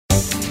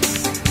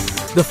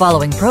The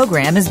following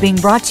program is being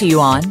brought to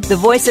you on the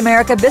Voice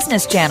America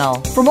Business Channel.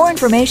 For more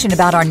information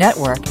about our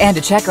network and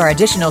to check our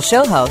additional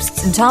show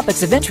hosts and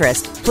topics of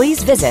interest,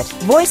 please visit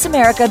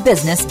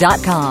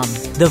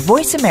voiceamericabusiness.com. The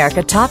Voice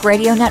America Talk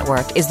Radio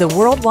Network is the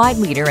worldwide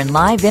leader in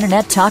live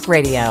Internet talk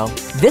radio.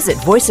 Visit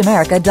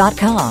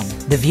voiceamerica.com.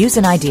 The views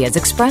and ideas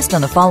expressed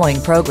on the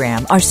following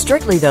program are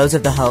strictly those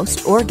of the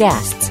host or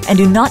guests and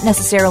do not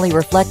necessarily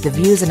reflect the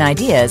views and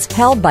ideas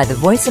held by the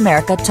Voice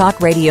America Talk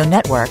Radio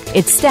Network,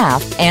 its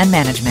staff, and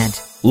management.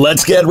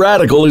 Let's Get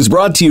Radical is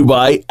brought to you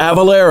by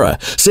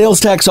Avalara, sales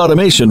tax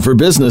automation for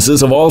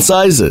businesses of all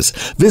sizes.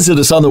 Visit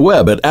us on the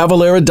web at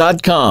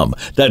avalara.com.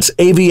 That's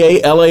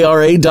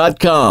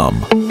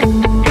avalara.com.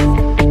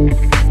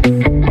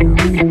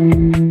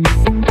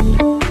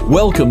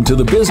 Welcome to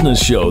the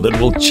business show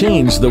that will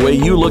change the way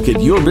you look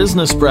at your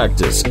business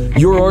practice,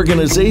 your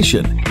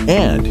organization,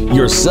 and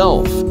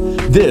yourself.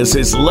 This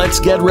is Let's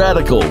Get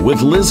Radical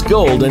with Liz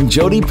Gold and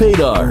Jody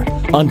Padar.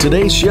 On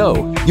today's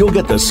show, you'll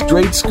get the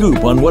straight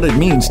scoop on what it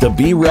means to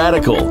be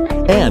radical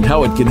and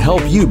how it can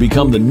help you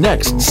become the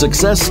next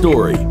success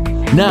story.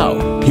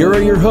 Now, here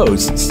are your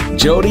hosts,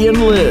 Jody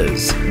and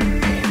Liz.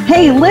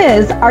 Hey,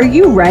 Liz, are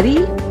you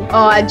ready?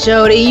 Oh,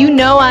 Jody, you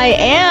know I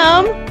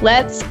am.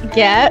 Let's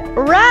get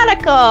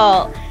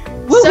radical.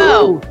 Woo-hoo.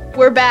 So,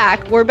 we're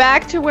back. We're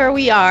back to where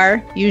we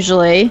are,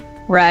 usually,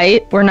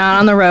 right? We're not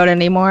on the road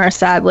anymore,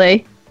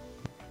 sadly.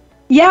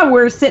 Yeah,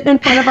 we're sitting in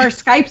front of our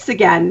Skypes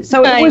again.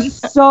 So it was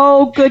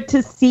so good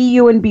to see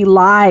you and be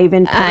live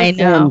in person. I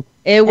know.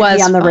 It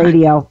was on the fun.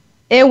 radio.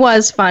 It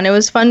was fun. It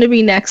was fun to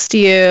be next to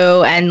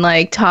you and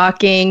like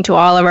talking to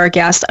all of our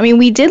guests. I mean,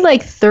 we did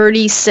like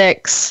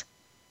 36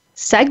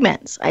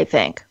 segments, I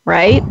think,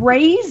 right?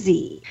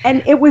 Crazy.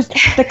 And it was,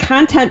 the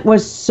content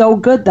was so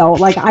good though.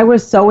 Like I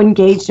was so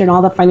engaged in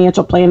all the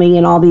financial planning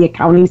and all the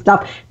accounting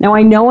stuff. Now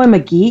I know I'm a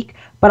geek,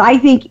 but I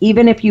think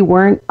even if you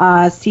weren't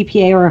a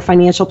CPA or a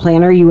financial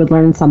planner, you would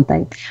learn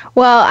something.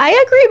 Well, I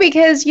agree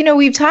because, you know,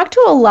 we've talked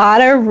to a lot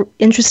of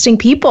interesting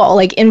people,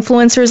 like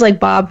influencers like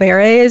Bob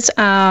Beres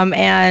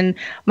and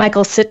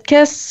Michael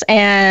Sitkus.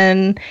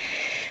 And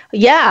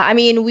yeah, I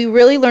mean, we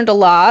really learned a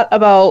lot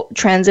about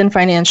trends in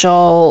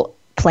financial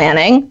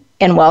planning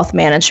and wealth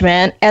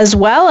management, as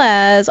well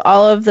as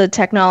all of the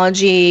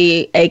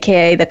technology,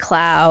 aka the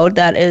cloud,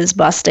 that is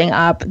busting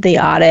up the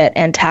audit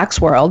and tax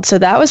world. So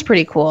that was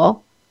pretty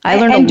cool. I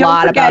learned a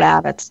lot about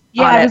audits.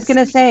 Yeah, I was going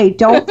to say,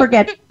 don't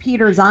forget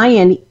Peter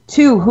Zion,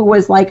 too, who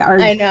was like our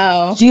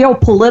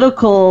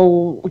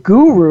geopolitical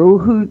guru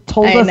who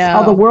told us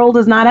how the world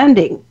is not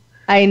ending.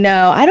 I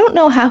know. I don't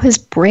know how his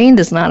brain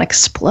does not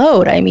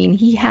explode. I mean,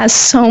 he has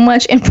so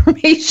much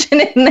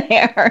information in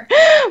there.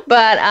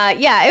 But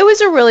yeah, it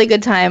was a really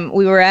good time.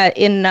 We were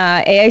in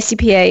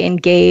AICPA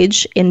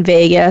Engage in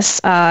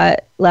Vegas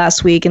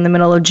last week in the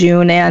middle of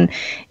June. And,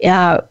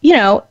 you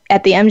know,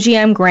 at the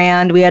MGM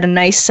Grand, we had a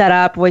nice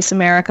setup. Voice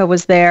America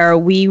was there.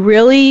 I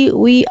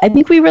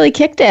think we really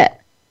kicked it.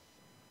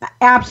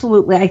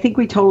 Absolutely. I think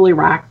we totally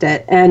rocked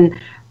it. And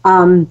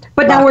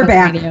but now we're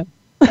back.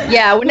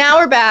 Yeah, now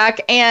we're back.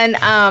 And,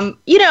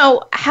 you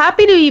know,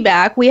 happy to be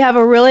back. We have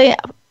a really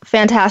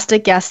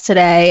fantastic guest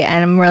today,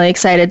 and I'm really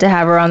excited to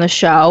have her on the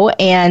show.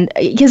 And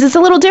because it's a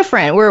little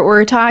different.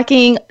 We're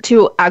talking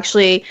to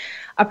actually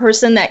a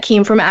person that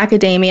came from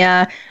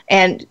academia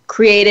and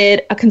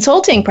created a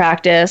consulting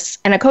practice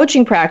and a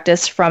coaching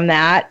practice from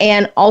that,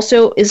 and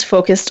also is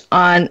focused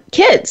on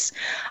kids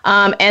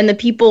and the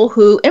people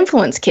who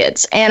influence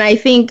kids. And I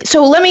think,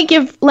 so let me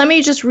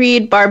just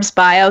read Barb's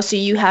bio so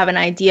you have an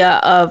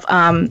idea of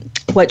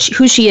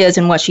who she is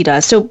and what she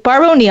does. So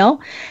Barb O'Neill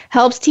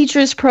helps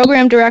teachers,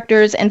 program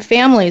directors, and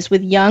families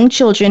with young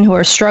children who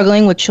are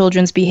struggling with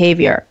children's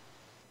behavior.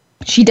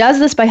 She does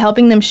this by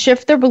helping them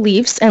shift their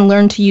beliefs and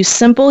learn to use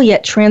simple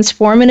yet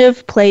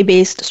transformative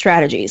play-based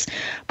strategies.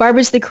 Barb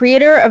is the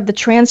creator of the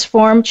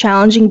Transform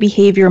Challenging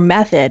Behavior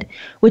Method,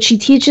 which she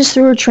teaches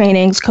through her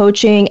trainings,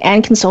 coaching,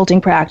 and consulting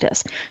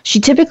practice. She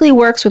typically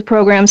works with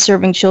programs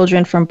serving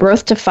children from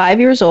birth to 5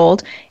 years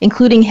old,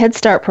 including Head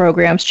Start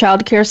programs,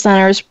 child care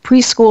centers,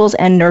 preschools,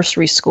 and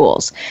nursery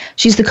schools.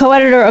 She's the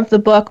co-editor of the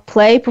book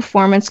Play,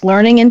 Performance,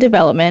 Learning, and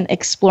Development,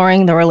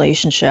 Exploring the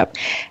Relationship.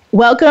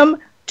 Welcome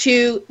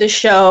to the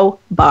show,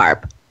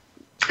 Barb.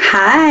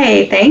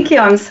 Hi, thank you.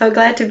 I'm so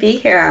glad to be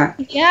here.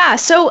 Yeah,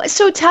 so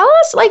tell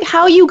us like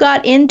how you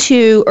got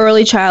into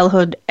early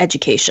childhood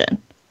education.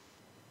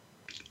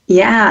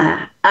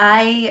 Yeah,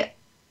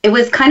 it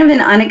was kind of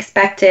an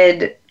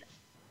unexpected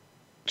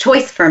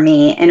choice for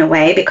me in a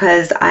way,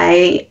 because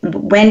I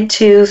went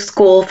to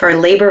school for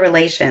labor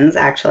relations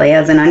actually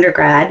as an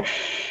undergrad.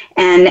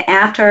 And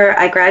after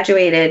I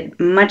graduated,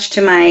 much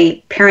to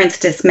my parents'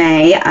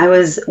 dismay, I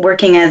was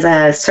working as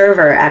a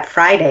server at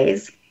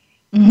Fridays.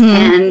 Mm-hmm.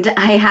 And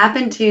I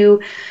happened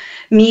to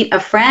meet a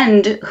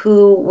friend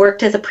who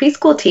worked as a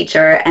preschool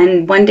teacher.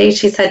 And one day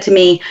she said to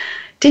me,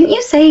 "Didn't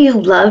you say you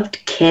loved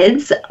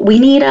kids? We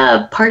need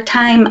a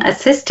part-time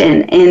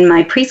assistant in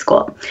my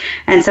preschool."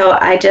 And so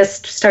I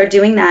just started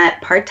doing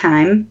that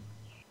part-time.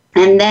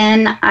 And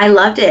then I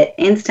loved it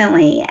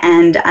instantly,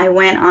 and I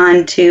went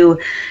on to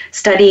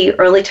study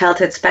early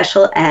childhood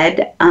special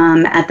ed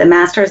at the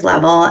master's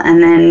level,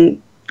 and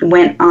then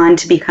went on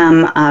to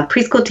become a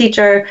preschool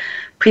teacher,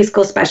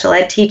 preschool special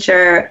ed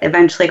teacher,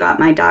 eventually got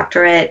my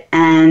doctorate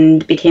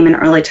and became an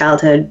early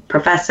childhood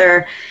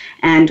professor,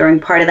 and during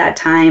part of that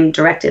time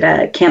directed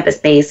a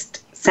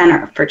campus-based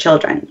center for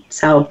children.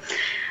 So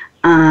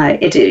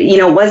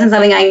it wasn't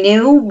something I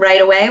knew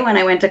right away when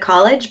I went to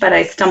college, but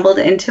I stumbled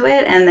into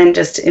it and then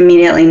just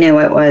immediately knew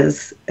it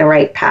was the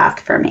right path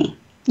for me.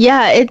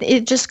 Yeah,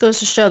 it just goes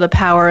to show the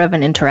power of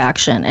an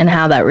interaction and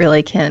how that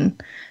really can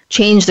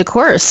change the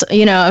course,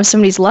 of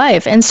somebody's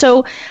life. And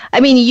so, I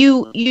mean,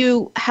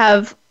 you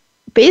have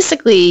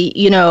basically,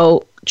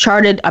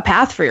 charted a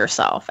path for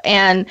yourself.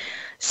 And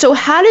so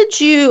how did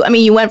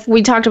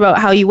we talked about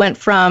how you went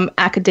from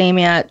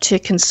academia to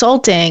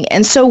consulting.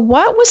 And so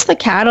what was the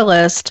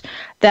catalyst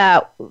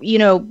that,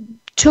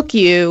 took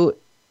you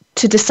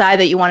to decide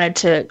that you wanted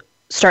to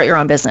start your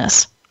own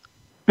business?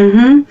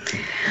 Mm-hmm.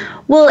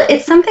 Well,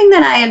 it's something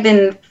that I had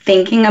been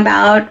thinking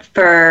about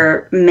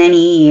for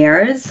many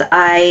years.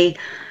 I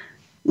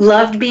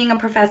loved being a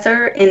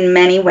professor in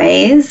many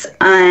ways.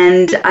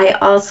 And I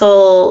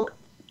also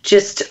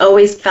just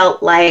always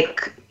felt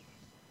like,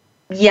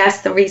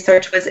 yes, the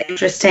research was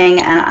interesting,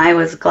 and I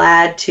was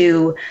glad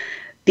to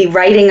be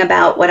writing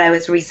about what I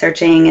was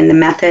researching and the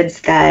methods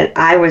that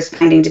I was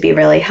finding to be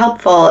really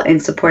helpful in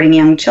supporting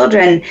young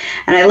children.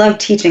 And I loved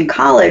teaching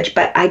college,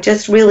 but I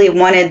just really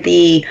wanted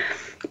the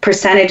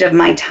percentage of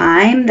my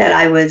time that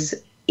I was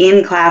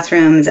in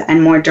classrooms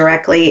and more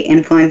directly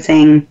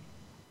influencing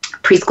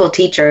preschool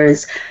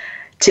teachers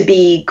to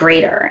be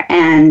greater.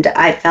 And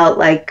I felt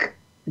like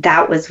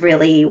that was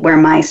really where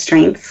my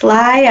strengths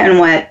lie and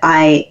what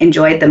I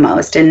enjoyed the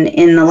most. And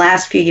in the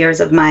last few years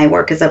of my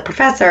work as a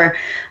professor,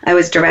 I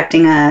was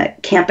directing a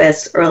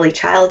campus early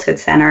childhood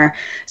center.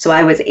 So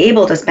I was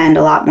able to spend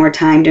a lot more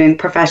time doing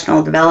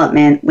professional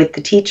development with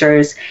the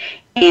teachers.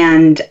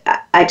 And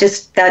I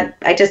just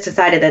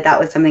decided that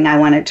was something I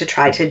wanted to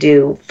try to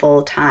do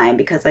full time,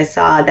 because I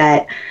saw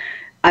that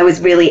I was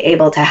really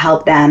able to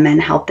help them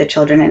and help the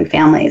children and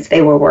families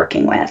they were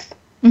working with.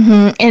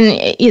 Mm-hmm. And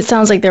it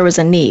sounds like there was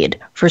a need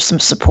for some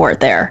support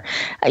there.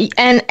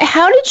 And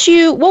how did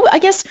you, what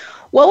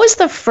was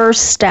the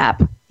first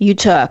step you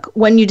took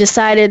when you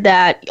decided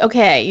that,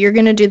 okay, you're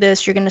going to do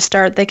this, you're going to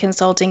start the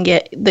consulting,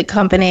 get the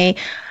company?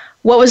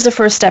 What was the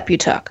first step you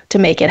took to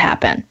make it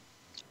happen?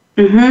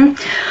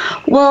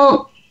 Mm-hmm.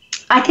 Well,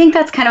 I think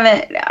that's kind of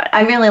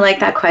I really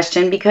like that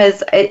question,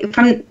 because I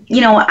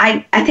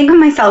think of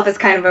myself as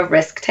kind of a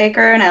risk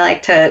taker, and I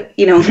like to,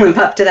 live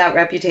up to that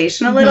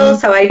reputation a little. Mm-hmm.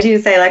 So I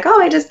do say like,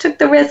 I just took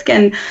the risk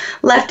and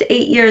left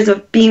 8 years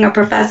of being a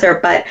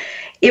professor, but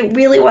it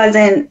really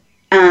wasn't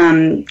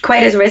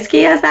quite as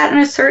risky as that in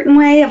a certain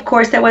way. Of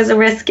course, there was a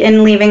risk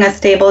in leaving a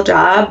stable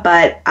job,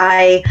 but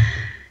I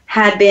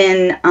had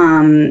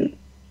been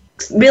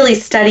really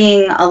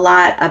studying a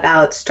lot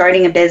about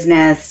starting a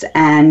business,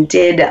 and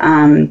did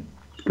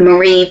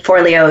Marie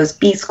Forleo's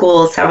B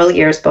School several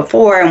years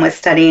before, and was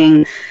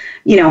studying,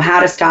 how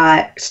to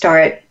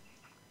start,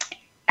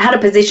 how to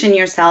position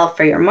yourself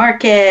for your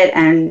market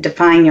and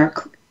define your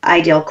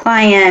ideal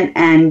client.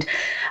 And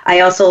I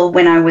also,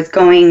 when I was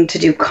going to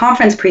do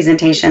conference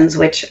presentations,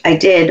 which I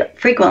did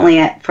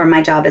frequently for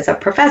my job as a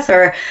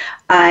professor,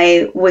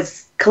 I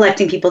was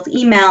collecting people's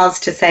emails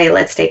to say,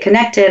 let's stay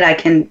connected. I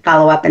can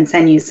follow up and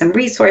send you some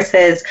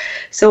resources.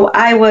 So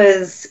I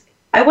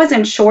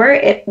wasn't sure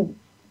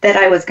that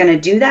I was going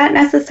to do that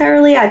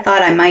necessarily. I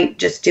thought I might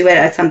just do it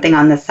as something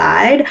on the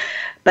side.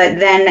 But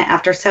then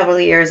after several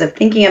years of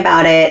thinking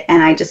about it,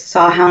 and I just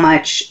saw how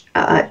much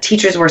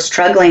teachers were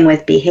struggling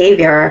with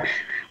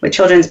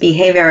children's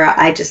behavior,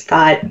 I just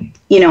thought,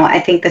 I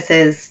think this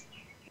is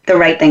the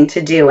right thing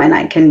to do, and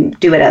I can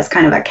do it as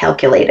kind of a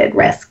calculated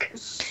risk.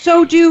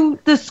 So do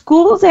the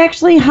schools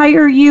actually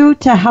hire you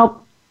to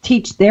help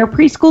teach their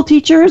preschool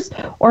teachers,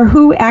 or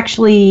who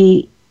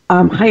actually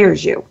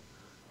hires you?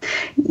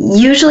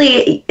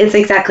 Usually it's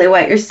exactly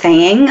what you're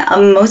saying.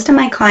 Most of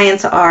my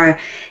clients are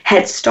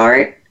Head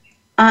Start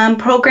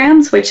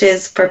programs, which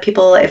is, for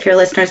people, if your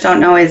listeners don't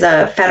know, is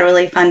a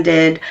federally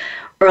funded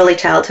early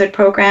childhood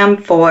program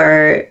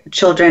for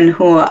children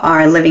who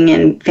are living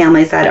in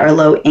families that are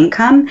low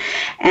income.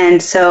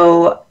 And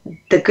so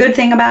the good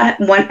thing about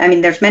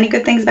there's many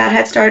good things about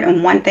Head Start,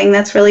 and one thing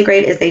that's really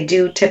great is they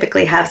do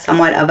typically have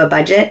somewhat of a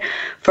budget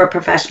for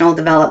professional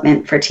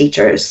development for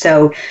teachers.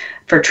 So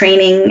for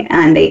training,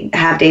 and they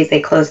have days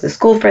they close the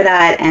school for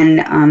that.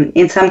 And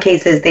in some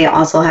cases, they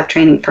also have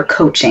training for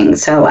coaching.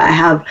 So I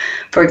have,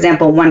 for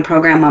example, one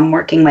program I'm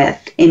working with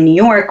in New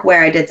York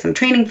where I did some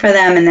training for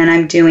them, and then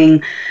I'm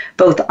doing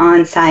both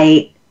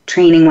on-site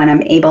training when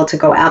I'm able to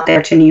go out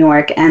there to New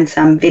York, and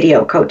some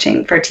video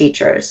coaching for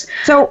teachers.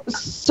 So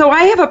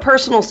I have a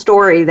personal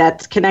story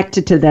that's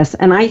connected to this,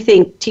 and I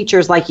think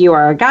teachers like you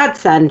are a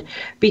godsend,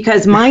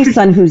 because my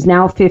son, who's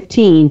now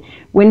 15,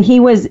 when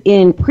he was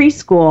in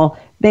preschool,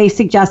 they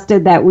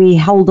suggested that we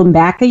hold him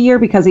back a year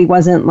because he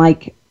wasn't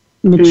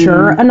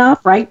mature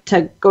enough, right,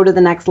 to go to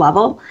the next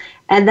level.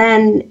 And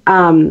then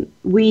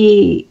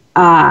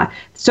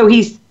so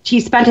he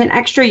spent an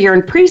extra year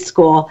in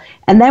preschool.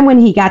 And then when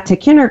he got to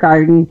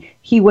kindergarten,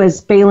 he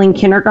was failing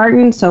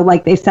kindergarten. So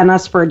like they sent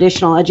us for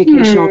additional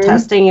educational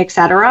testing, et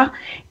cetera.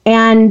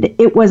 And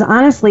it was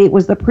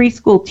the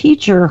preschool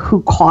teacher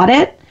who caught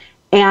it.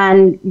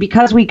 And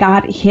because we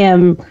got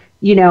him,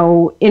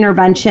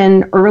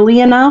 intervention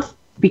early enough,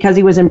 because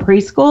he was in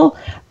preschool,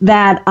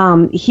 that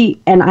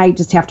and I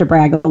just have to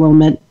brag a little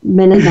minute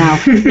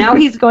now. Now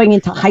he's going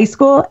into high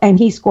school, and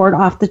he scored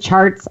off the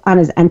charts on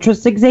his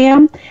entrance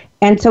exam.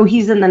 And so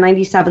he's in the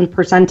 97th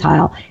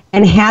percentile.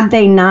 And had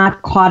they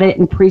not caught it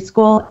in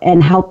preschool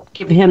and helped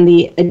give him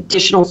the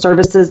additional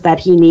services that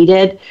he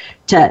needed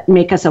to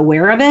make us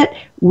aware of it,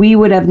 we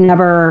would have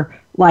never,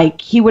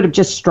 he would have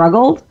just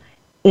struggled.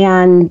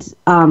 And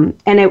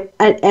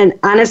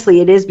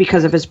honestly, it is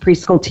because of his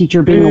preschool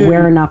teacher being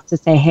aware enough to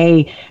say,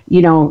 hey,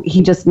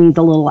 he just needs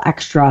a little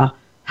extra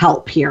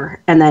help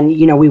here. And then,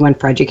 we went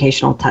for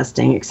educational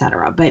testing, et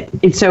cetera. But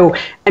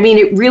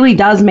it really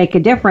does make a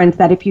difference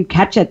that if you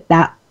catch it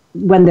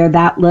when they're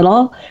that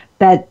little,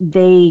 that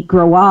they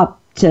grow up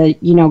to,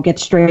 get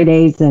straight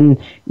A's and,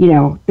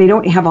 they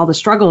don't have all the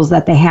struggles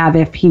that they have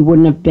if he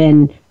wouldn't have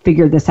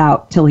figured this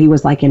out till he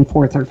was in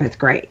 4th or 5th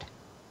grade.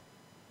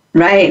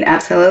 Right,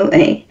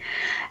 absolutely.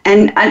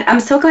 And I'm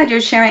so glad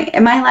you're sharing.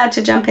 Am I allowed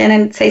to jump in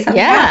and say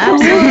something? Yeah,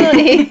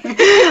 absolutely.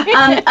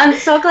 I'm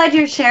so glad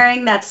you're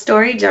sharing that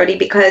story, Jody,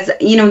 because,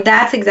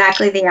 that's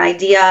exactly the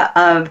idea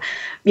of,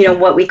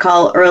 what we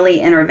call early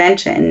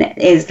intervention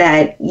is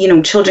that,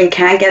 children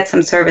can get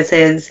some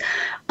services.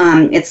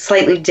 It's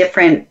slightly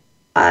different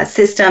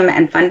system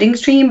and funding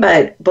stream,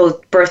 but both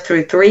birth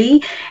through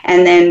 3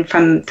 and then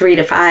from 3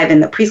 to 5 in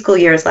the preschool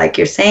years, like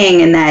you're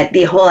saying, and that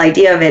the whole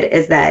idea of it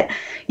is that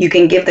you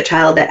can give the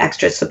child that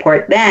extra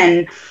support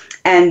then,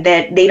 and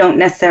that they don't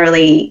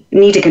necessarily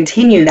need to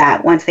continue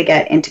that once they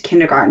get into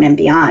kindergarten and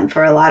beyond.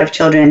 For a lot of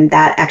children,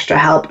 that extra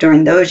help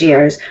during those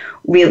years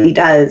really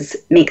does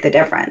make the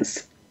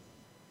difference.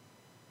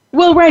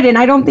 Well, right, and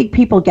I don't think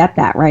people get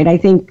that, right? I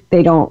think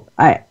they don't,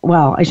 I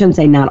shouldn't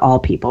say not all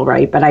people,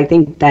 right? But I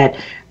think that,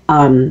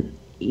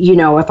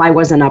 if I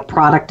wasn't a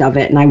product of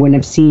it and I wouldn't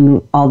have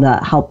seen all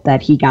the help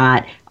that he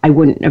got, I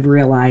wouldn't have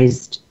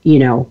realized,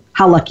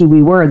 how lucky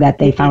we were that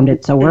they found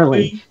it so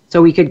early.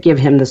 So we could give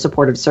him the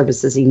supportive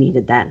services he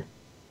needed then.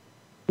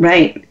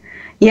 Right.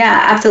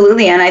 Yeah,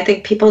 absolutely. And I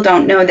think people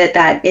don't know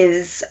that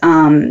is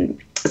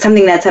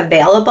something that's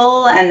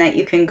available and that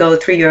you can go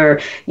through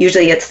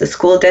usually it's the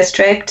school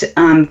district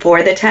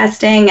for the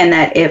testing, and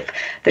that if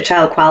the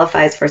child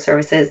qualifies for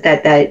services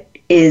that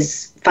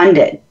is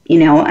funded.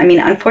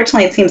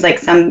 Unfortunately, it seems like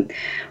some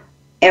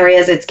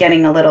areas it's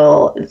getting a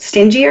little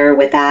stingier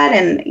with that.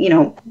 And,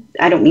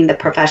 I don't mean the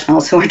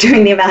professionals who are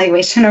doing the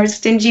evaluation are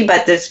stingy,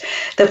 but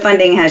the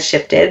funding has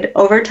shifted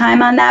over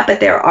time on that. But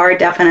there are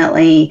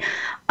definitely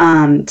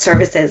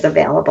services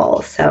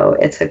available. So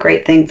it's a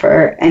great thing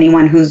for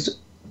anyone has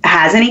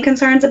any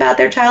concerns about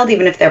their child,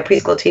 even if their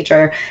preschool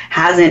teacher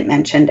hasn't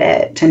mentioned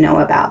it, to know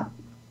about.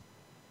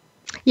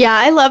 Yeah,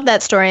 I love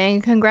that story,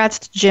 and congrats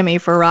to Jimmy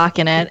for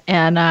rocking it.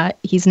 And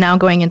he's now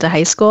going into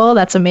high school.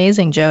 That's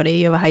amazing, Jody.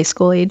 You have a high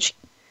school age.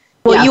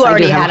 Well, yes, you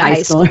already had a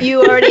high school.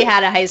 You already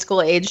had a high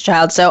school age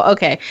child. So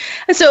okay.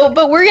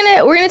 But we're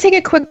gonna take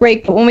a quick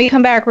break. But when we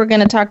come back, we're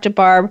gonna talk to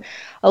Barb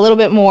a little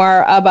bit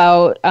more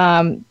about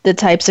the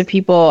types of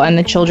people and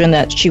the children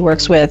that she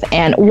works with,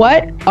 and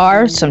what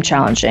are some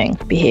challenging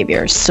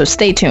behaviors. So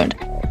stay tuned.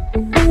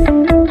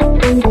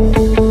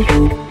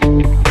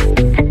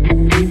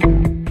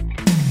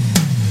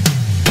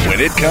 When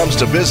it comes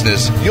to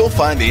business, you'll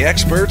find the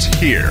experts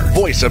here.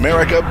 Voice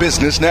America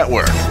Business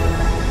Network.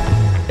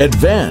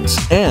 Advance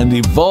and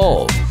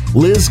evolve.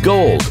 Liz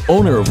Gold,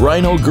 owner of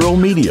Rhino Girl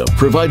Media,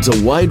 provides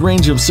a wide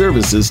range of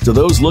services to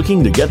those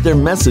looking to get their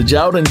message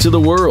out into the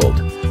world.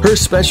 Her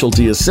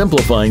specialty is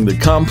simplifying the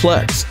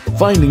complex,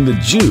 finding the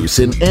juice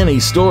in any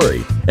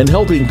story, and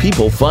helping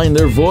people find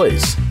their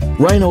voice.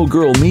 Rhino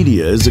Girl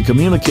Media is a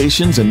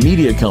communications and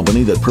media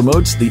company that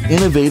promotes the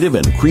innovative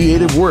and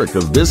creative work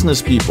of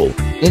business people,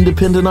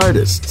 independent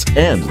artists,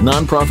 and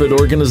nonprofit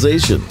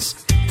organizations.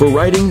 For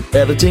writing,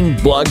 editing,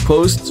 blog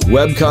posts,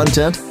 web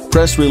content,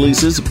 press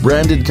releases,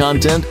 branded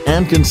content,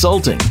 and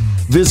consulting,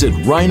 visit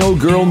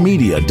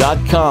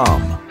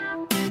rhinogirlmedia.com.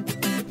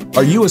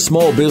 Are you a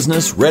small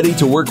business ready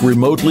to work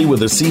remotely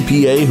with a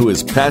CPA who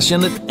is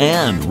passionate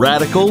and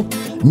radical?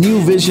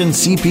 New Vision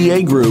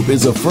CPA Group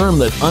is a firm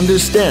that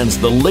understands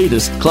the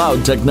latest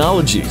cloud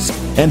technologies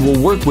and will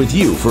work with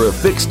you for a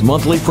fixed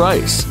monthly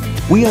price.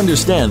 We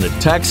understand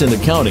that tax and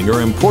accounting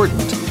are important,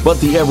 but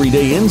the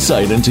everyday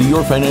insight into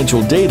your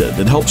financial data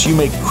that helps you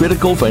make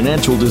critical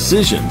financial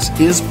decisions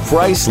is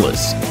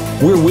priceless.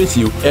 We're with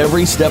you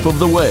every step of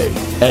the way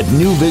at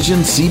New Vision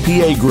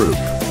CPA Group.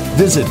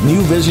 Visit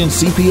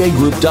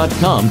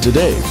newvisioncpagroup.com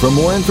today for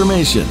more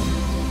information.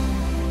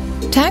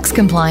 Tax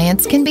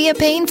compliance can be a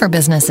pain for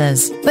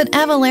businesses, but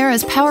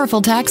Avalara's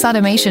powerful tax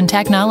automation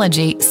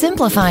technology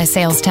simplifies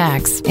sales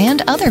tax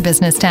and other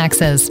business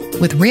taxes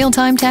with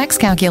real-time tax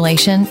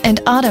calculation and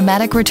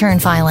automatic return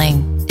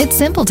filing. It's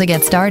simple to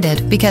get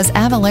started because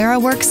Avalara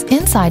works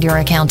inside your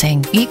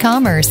accounting,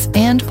 e-commerce,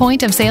 and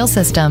point-of-sale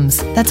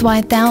systems. That's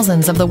why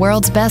thousands of the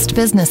world's best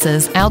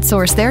businesses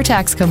outsource their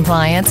tax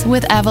compliance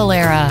with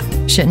Avalara.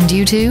 Shouldn't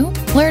you too?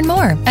 Learn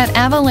more at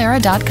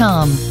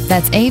avalara.com.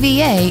 That's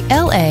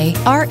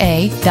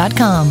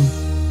AVALARA.com.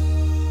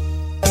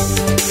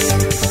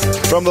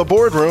 From the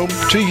boardroom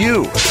to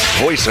you,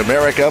 Voice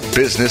America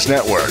Business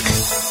Network.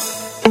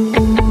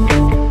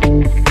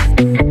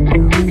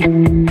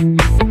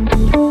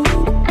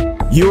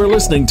 You are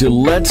listening to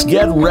Let's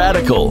Get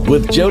Radical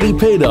with Jody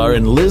Padar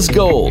and Liz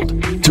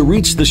Gold. To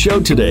reach the show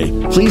today,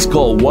 please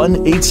call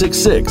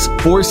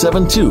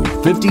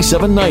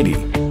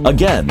 1-866-472-5790.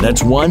 Again,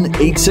 that's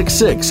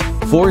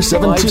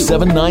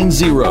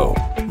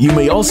 1-866-472-5790. You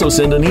may also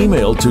send an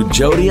email to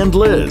Jody and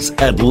Liz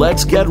at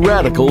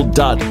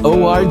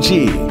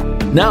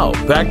letsgetradical.org. Now,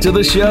 back to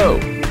the show.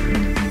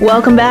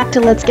 Welcome back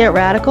to Let's Get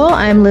Radical.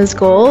 I'm Liz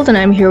Gold, and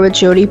I'm here with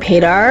Jody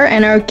Padar.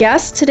 And our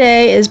guest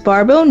today is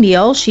Barb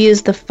O'Neill. She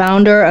is the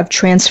founder of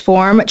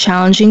Transform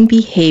Challenging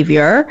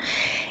Behavior,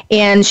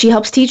 and she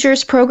helps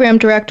teachers, program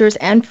directors,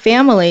 and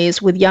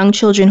families with young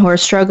children who are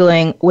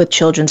struggling with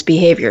children's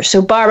behavior.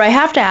 So, Barb, I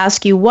have to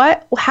ask you,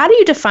 how do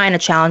you define a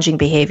challenging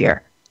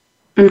behavior?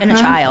 In a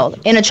child.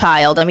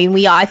 I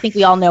mean, I think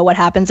we all know what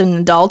happens in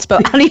adults,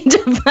 but how do you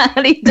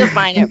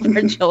define it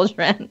for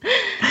children?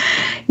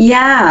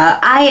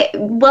 Yeah,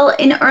 well,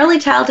 in early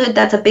childhood,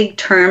 that's a big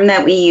term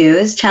that we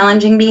use,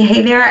 challenging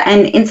behavior.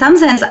 And in some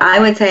sense, I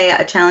would say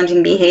a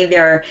challenging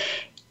behavior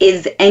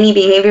is any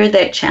behavior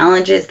that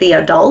challenges the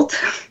adult.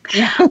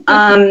 Yeah.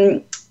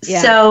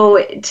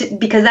 So,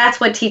 because that's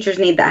what teachers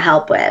need the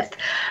help with.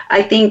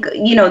 I think,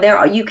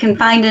 you can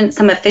find in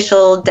some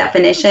official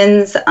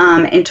definitions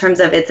in terms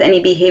of it's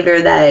any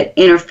behavior that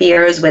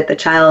interferes with the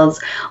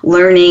child's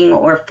learning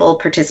or full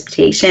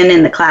participation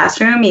in the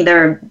classroom,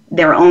 either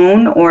their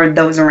own or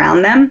those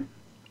around them.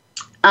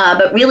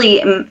 But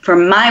really, for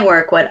my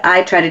work, what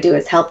I try to do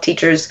is help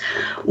teachers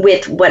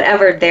with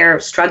whatever they're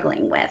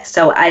struggling with.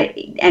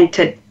 And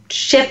to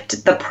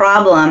shift the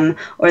problem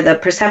or the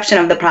perception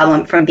of the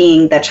problem from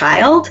being the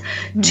child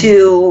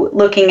to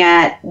looking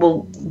at,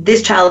 well,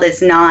 this child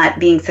is not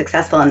being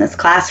successful in this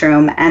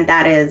classroom, and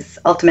that is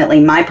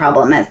ultimately my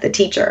problem as the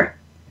teacher,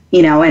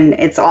 and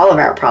it's all of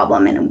our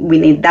problem,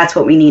 and that's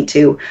what we need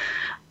to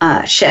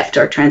shift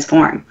or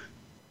transform.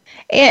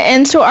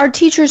 And so are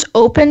teachers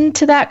open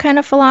to that kind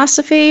of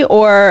philosophy,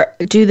 or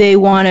do they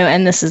want to,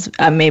 and this is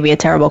maybe a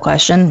terrible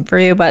question for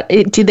you, but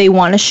do they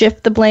want to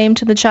shift the blame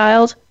to the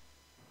child?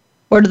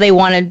 Or do they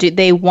want to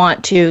they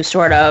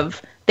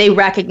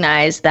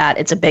recognize that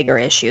it's a bigger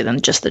issue than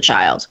just the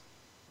child?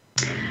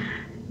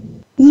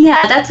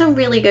 Yeah, that's a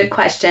really good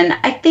question.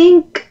 I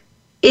think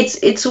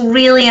it's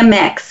really a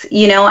mix.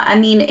 I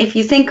mean, if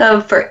you think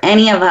of, for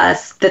any of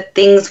us, the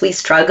things we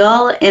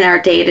struggle in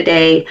our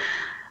day-to-day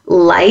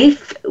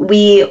life,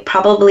 we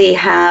probably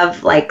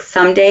have like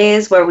some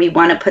days where we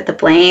want to put the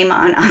blame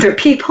on other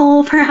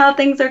people for how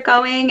things are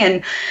going,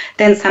 and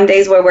then some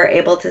days where we're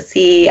able to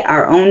see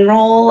our own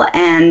role,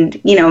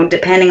 and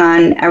depending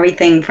on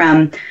everything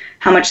from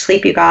how much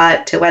sleep you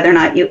got to whether or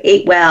not you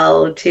ate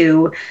well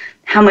to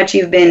how much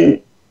you've been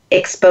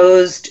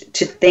exposed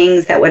to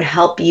things that would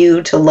help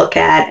you to look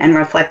at and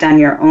reflect on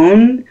your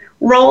own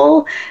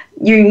role,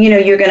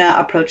 you're going to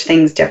approach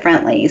things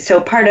differently.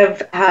 So part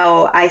of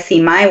how I see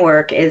my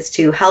work is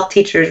to help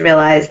teachers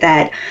realize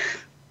that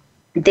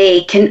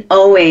they can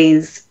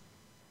always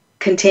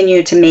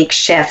continue to make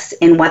shifts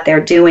in what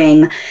they're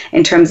doing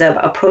in terms of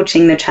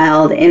approaching the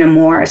child in a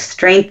more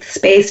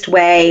strengths-based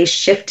way,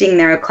 shifting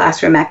their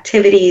classroom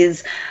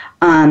activities,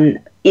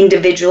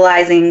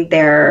 individualizing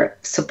their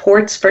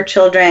supports for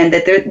children,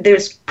 that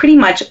there's pretty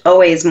much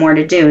always more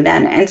to do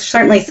then. And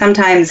certainly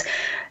sometimes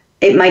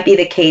it might be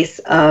the case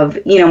of,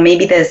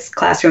 maybe this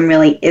classroom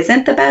really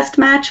isn't the best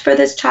match for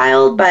this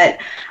child, but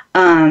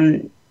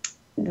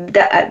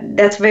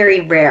that's very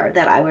rare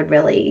that I would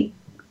really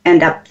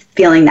end up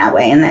feeling that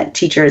way, and that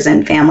teachers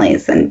and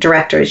families and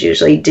directors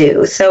usually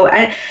do. So,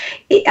 I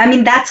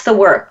mean, that's the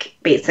work,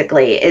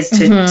 basically, is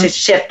to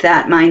shift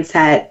that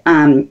mindset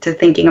to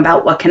thinking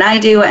about what can I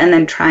do, and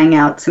then trying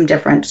out some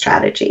different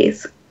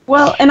strategies.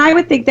 Well, and I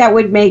would think that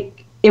would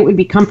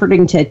be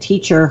comforting to a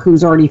teacher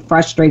who's already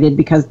frustrated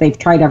because they've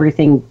tried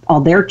everything,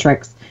 all their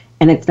tricks,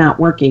 and it's not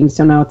working.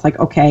 So now it's like,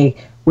 okay,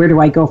 where do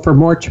I go for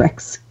more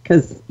tricks?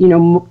 Because,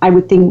 I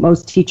would think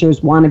most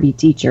teachers want to be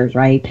teachers,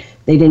 right?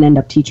 They didn't end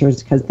up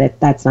teachers because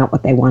that's not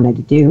what they wanted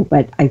to do.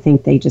 But I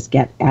think they just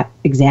get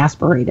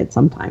exasperated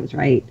sometimes,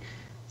 right?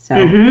 So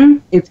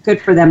it's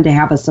good for them to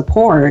have a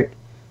support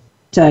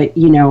to,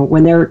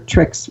 when their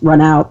tricks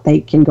run out, they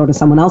can go to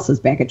someone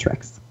else's bag of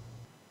tricks.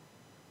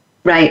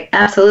 Right,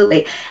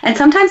 absolutely. And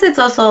sometimes it's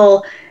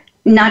also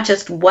not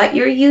just what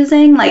you're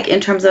using, like in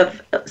terms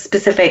of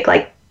specific,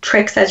 like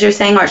tricks, as you're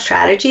saying, or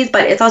strategies,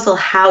 but it's also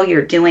how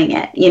you're doing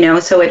it,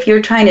 So if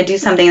you're trying to do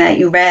something that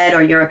you read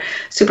or your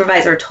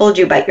supervisor told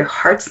you, but your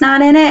heart's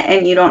not in it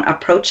and you don't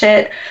approach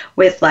it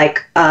with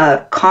like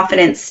a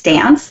confident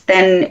stance,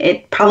 then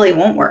it probably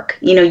won't work.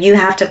 You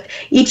have to,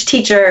 each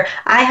teacher,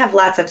 I have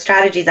lots of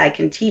strategies I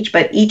can teach,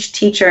 but each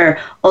teacher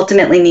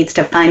ultimately needs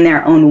to find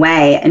their own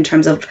way in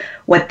terms of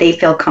what they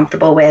feel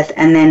comfortable with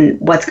and then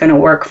what's going to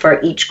work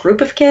for each group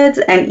of kids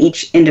and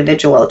each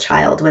individual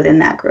child within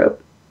that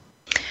group.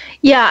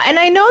 Yeah, and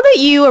I know that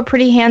you are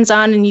pretty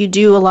hands-on and you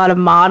do a lot of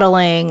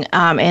modeling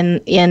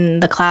in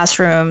the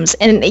classrooms.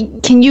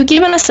 And can you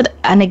give us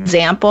an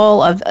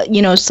example of,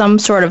 some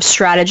sort of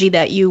strategy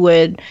that you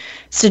would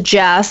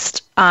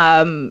suggest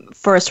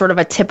for sort of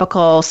a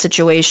typical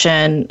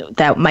situation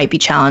that might be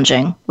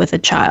challenging with a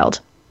child?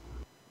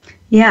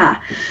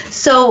 Yeah.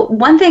 So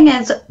one thing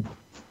is,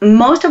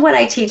 most of what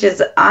I teach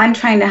is I'm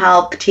trying to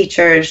help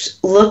teachers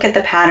look at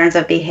the patterns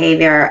of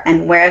behavior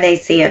and where they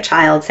see a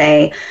child,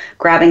 say,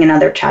 grabbing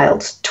another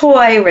child's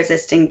toy,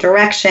 resisting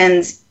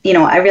directions.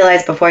 I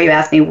realized before you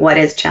asked me what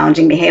is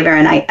challenging behavior,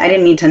 and I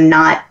didn't mean to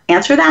not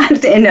answer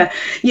that. And,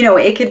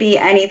 it could be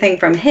anything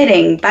from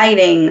hitting,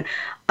 biting,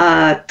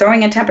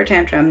 throwing a temper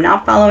tantrum,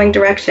 not following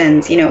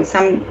directions.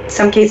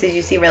 Some cases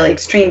you see really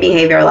extreme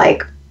behavior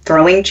like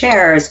throwing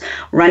chairs,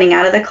 running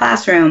out of the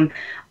classroom.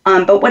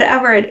 But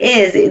whatever it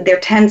is, there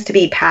tends to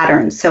be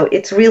patterns. So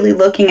it's really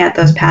looking at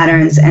those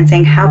patterns and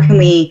saying, how can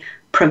we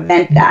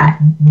prevent that?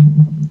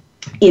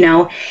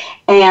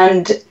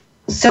 And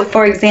so,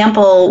 for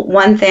example,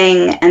 one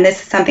thing, and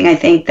this is something I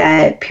think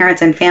that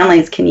parents and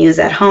families can use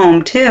at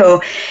home too,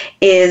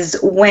 is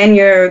when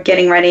you're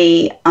getting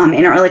ready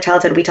in early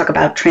childhood, we talk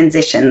about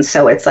transitions.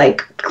 So it's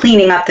like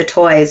cleaning up the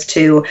toys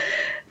to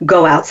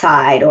go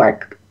outside, or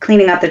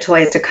cleaning up the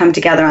toys to come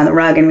together on the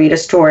rug and read a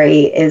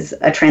story is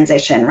a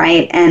transition,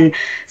 right? And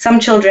some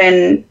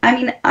children,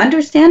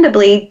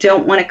 understandably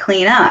don't want to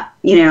clean up,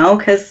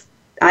 because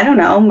I don't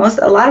know,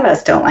 a lot of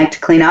us don't like to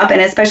clean up,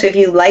 and especially if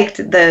you liked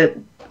the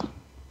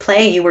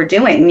play you were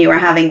doing, you were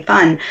having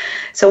fun.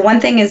 So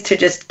one thing is to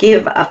just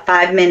give a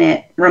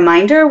 5-minute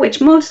reminder, which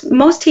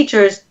most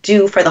teachers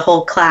do for the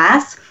whole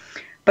class,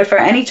 but for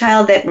any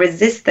child that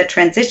resists the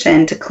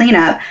transition to clean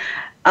up,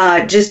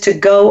 just to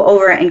go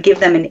over and give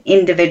them an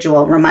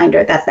individual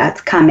reminder that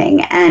that's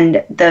coming.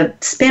 And the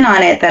spin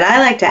on it that I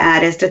like to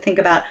add is to think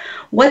about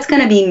what's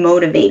going to be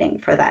motivating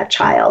for that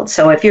child.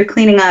 So if you're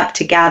cleaning up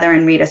to gather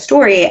and read a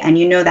story and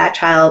that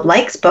child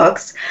likes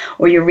books,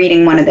 or you're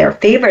reading one of their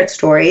favorite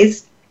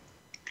stories,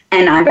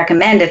 and I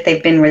recommend, if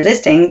they've been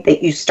resisting,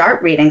 that you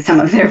start reading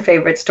some of their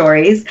favorite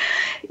stories,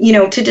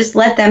 to just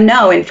let them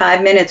know in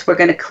 5 minutes we're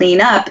going to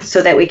clean up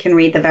so that we can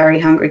read The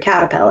Very Hungry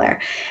Caterpillar.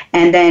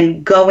 And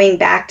then going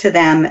back to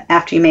them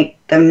after you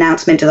make the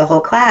announcement to the whole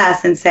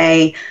class and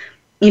say,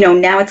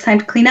 now it's time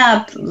to clean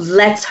up.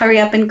 Let's hurry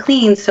up and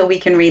clean so we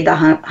can read The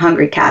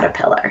Hungry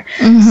Caterpillar.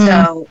 Mm-hmm.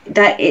 So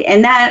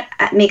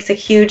that makes a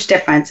huge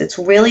difference. It's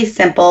really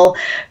simple,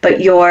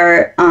 but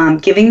you're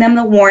giving them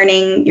the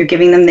warning, you're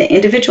giving them the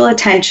individual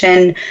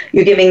attention,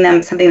 you're giving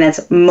them something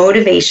that's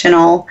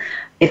motivational.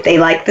 If they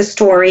like the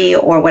story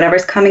or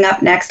whatever's coming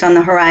up next on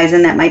the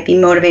horizon that might be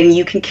motivating,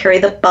 you can carry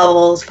the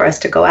bubbles for us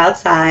to go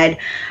outside.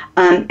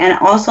 And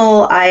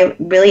also, I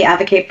really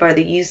advocate for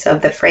the use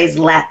of the phrase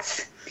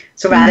 "let's."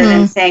 So rather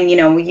than saying,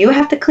 you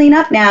have to clean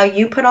up now,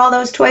 you put all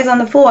those toys on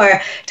the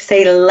floor, to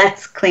say,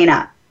 let's clean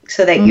up,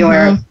 so that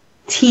you're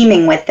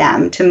teaming with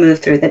them to move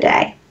through the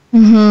day.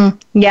 Mm-hmm.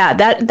 Yeah,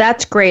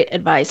 that's great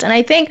advice. And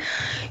I think,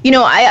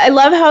 I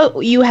love how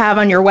you have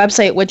on your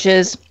website, which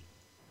is,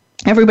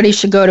 everybody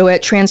should go to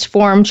it,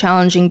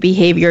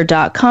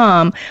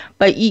 transformchallengingbehavior.com.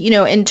 But,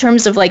 in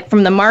terms of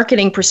from the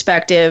marketing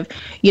perspective,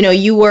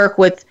 you work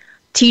with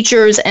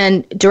teachers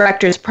and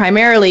directors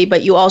primarily,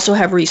 but you also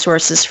have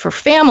resources for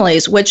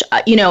families, which,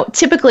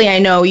 typically I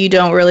know you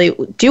don't really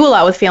do a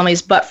lot with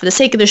families, but for the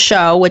sake of the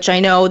show, which I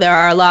know there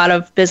are a lot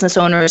of business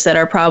owners that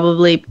are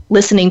probably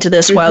listening to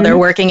this while they're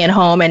working at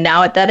home, and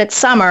now that it's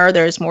summer,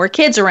 there's more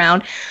kids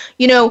around.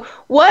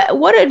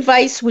 What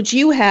advice would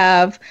you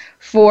have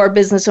for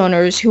business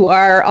owners who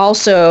are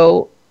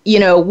also,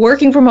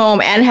 working from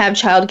home and have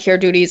childcare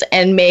duties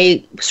and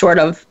may sort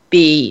of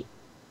be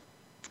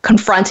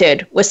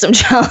confronted with some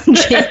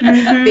challenging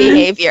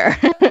behavior?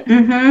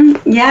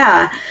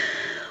 Yeah.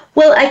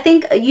 Well, I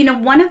think,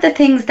 one of the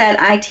things that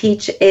I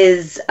teach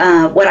is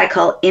what I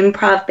call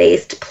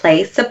improv-based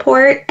play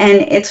support.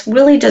 And it's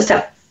really just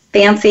a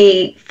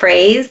fancy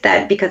phrase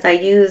that, because I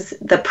use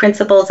the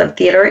principles of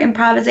theater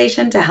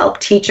improvisation to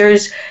help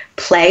teachers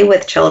play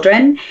with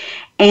children.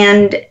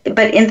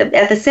 But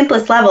at the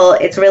simplest level,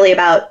 it's really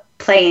about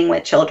playing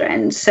with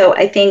children. So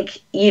I think,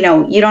 you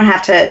don't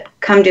have to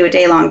come to a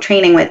day-long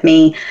training with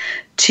me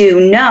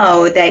to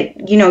know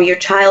that, your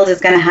child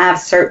is going to have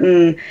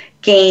certain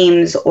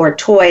games or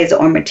toys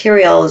or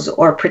materials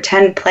or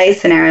pretend play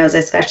scenarios,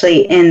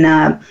 especially in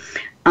the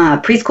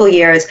preschool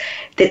years,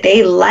 that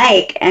they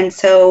like. And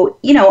so,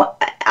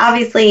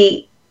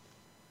 obviously,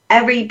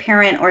 every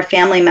parent or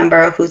family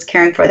member who's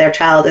caring for their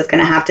child is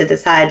going to have to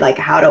decide like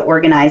how to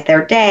organize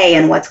their day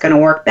and what's going to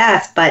work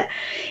best. But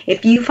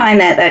if you find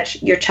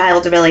that your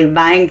child's really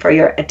vying for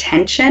your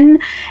attention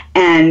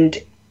and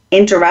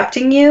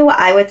interrupting you,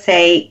 I would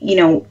say,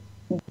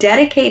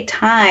 dedicate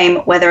time,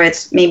 whether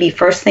it's maybe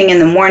first thing in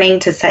the morning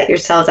to set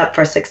yourselves up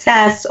for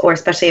success, or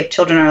especially if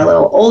children are a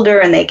little older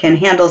and they can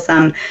handle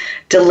some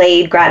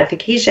delayed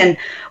gratification,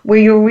 where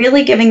you're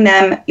really giving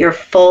them your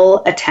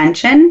full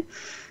attention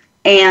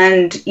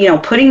and,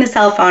 putting the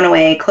cell phone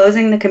away,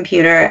 closing the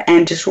computer,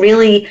 and just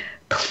really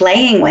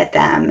playing with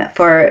them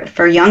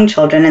for young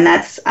children. And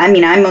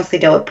I mostly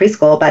deal with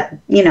preschool, but,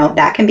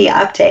 that can be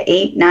up to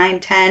 8, 9,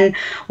 10,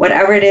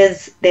 whatever it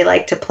is they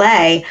like to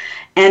play.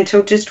 And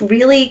to just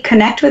really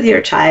connect with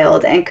your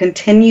child and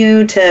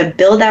continue to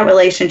build that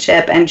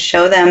relationship and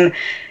show them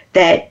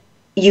that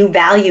you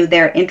value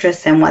their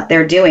interests in what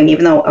they're doing,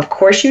 even though, of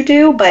course, you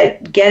do.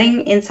 But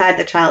getting inside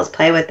the child's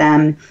play with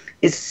them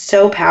is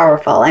so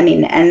powerful.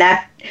 And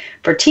that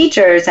for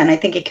teachers, and I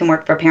think it can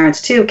work for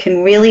parents too,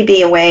 can really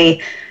be a way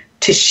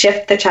to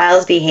shift the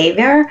child's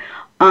behavior.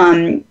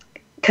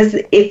 Because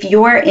if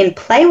you're in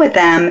play with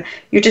them,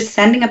 you're just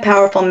sending a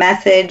powerful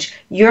message.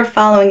 You're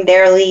following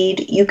their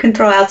lead. You can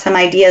throw out some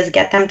ideas,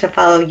 get them to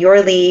follow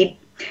your lead.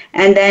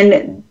 And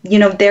then,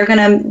 they're going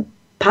to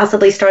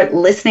possibly start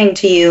listening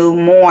to you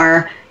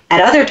more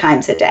at other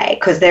times a day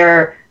because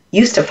they're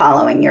used to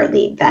following your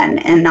lead then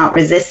and not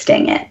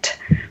resisting it.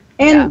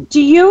 And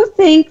do you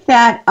think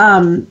that,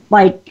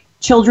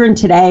 children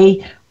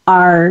today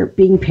are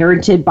being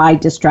parented by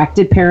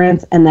distracted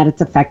parents and that it's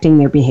affecting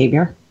their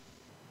behavior?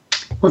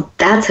 Well,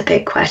 that's a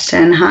big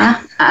question, huh?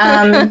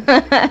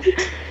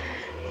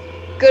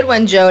 Good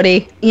one,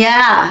 Jody.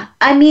 Yeah.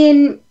 I'm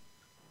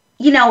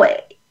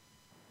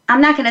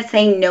not going to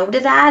say no to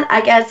that. I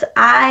guess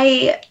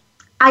I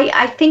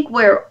think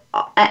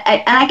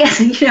I guess,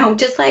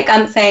 just like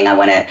I'm saying,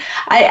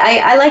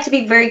 I like to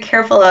be very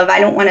careful I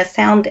don't want to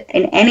sound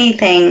in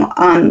anything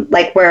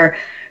like we're,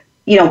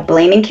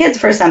 blaming kids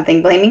for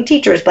something, blaming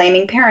teachers,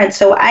 blaming parents.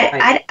 So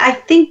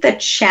I think the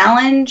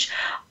challenge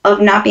of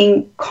not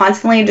being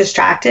constantly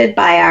distracted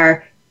by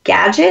our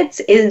gadgets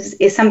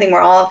is something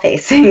we're all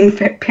facing,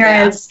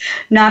 parents,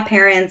 not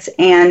parents.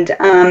 And,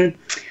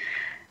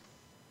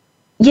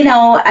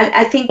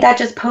 I think that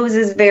just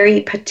poses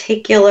very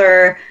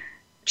particular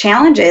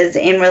challenges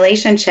in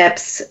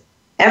relationships,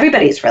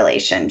 everybody's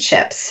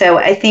relationships. So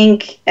I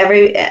think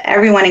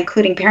everyone,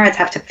 including parents,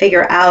 have to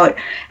figure out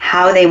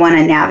how they want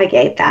to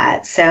navigate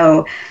that.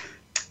 So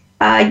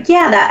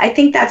I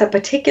think that's a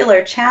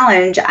particular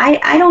challenge.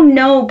 I don't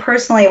know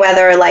personally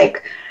whether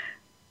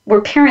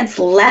were parents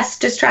less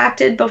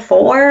distracted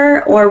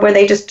before or were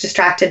they just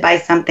distracted by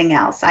something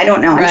else? I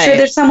don't know. I'm sure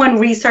there's someone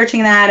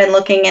researching that and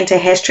looking into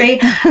history.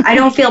 I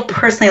don't feel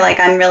personally like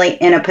I'm really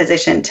in a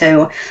position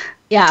to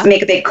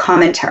make a big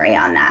commentary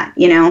on that,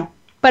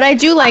 But I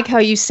do like how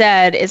you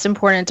said it's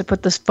important to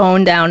put this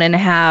phone down and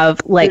have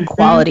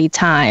quality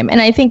time.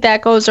 And I think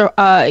that goes,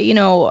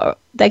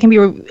 that can be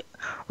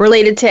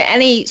related to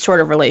any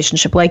sort of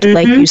relationship, like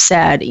you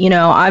said.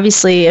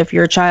 Obviously, if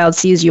your child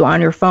sees you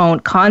on your phone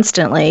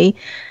constantly,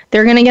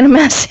 they're going to get a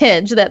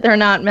message that they're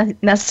not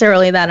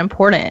necessarily that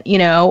important,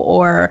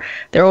 or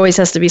there always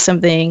has to be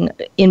something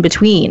in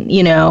between,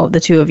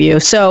 the two of you.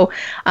 So,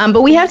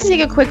 but we have to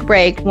take a quick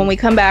break. When we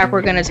come back,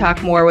 we're going to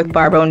talk more with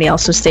Barb O'Neill,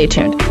 so stay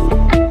tuned.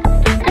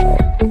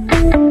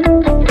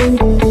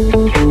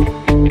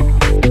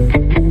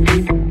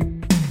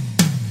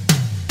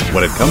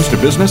 When it comes to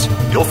business,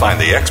 you'll find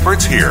the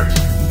experts here.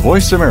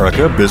 Voice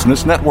America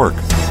Business Network.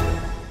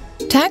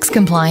 Tax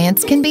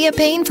compliance can be a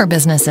pain for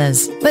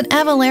businesses, but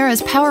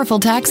Avalara's powerful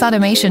tax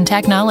automation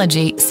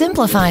technology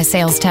simplifies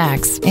sales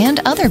tax and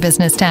other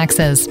business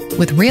taxes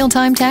with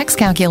real-time tax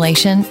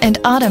calculation and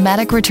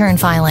automatic return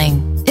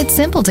filing. It's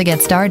simple to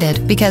get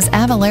started because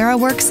Avalara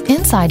works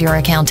inside your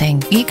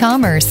accounting,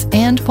 e-commerce,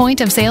 and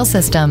point-of-sale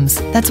systems.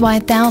 That's why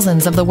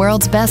thousands of the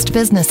world's best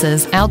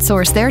businesses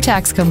outsource their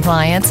tax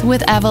compliance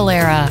with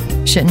Avalara.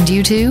 Shouldn't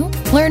you too?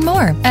 Learn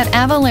more at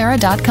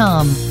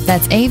avalara.com.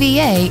 That's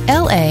AVALARA.com.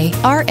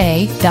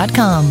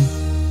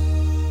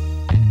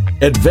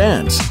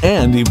 Advance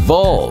and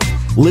evolve.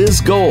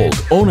 Liz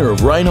Gold, owner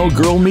of Rhino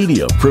Girl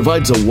Media,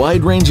 provides a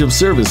wide range of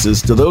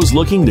services to those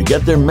looking to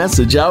get their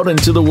message out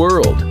into the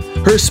world.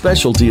 Her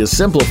specialty is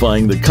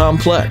simplifying the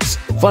complex,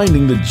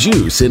 finding the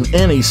juice in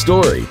any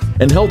story,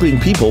 and helping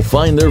people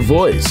find their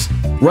voice.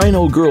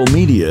 Rhino Girl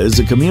Media is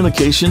a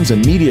communications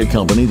and media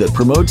company that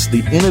promotes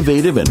the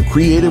innovative and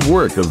creative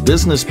work of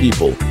business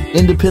people,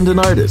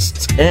 independent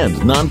artists, and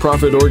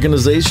nonprofit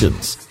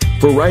organizations.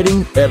 For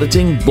writing,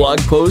 editing, blog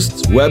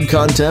posts, web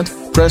content,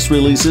 press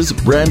releases,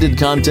 branded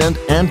content,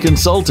 and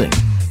consulting,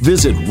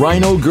 visit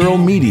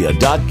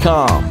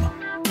rhinogirlmedia.com.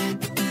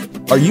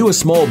 Are you a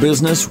small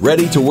business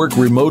ready to work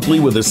remotely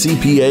with a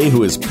CPA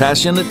who is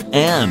passionate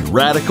and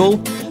radical?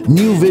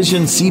 New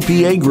Vision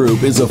CPA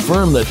Group is a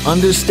firm that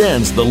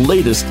understands the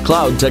latest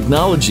cloud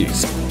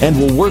technologies and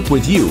will work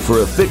with you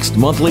for a fixed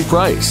monthly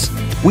price.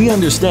 We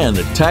understand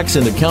that tax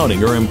and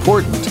accounting are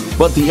important,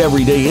 But the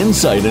everyday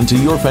insight into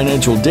your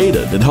financial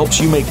data that helps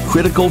you make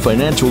critical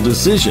financial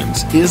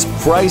decisions is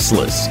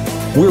priceless.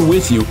 We're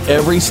with you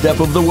every step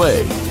of the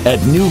way at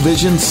New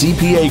Vision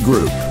CPA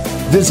Group.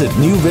 Visit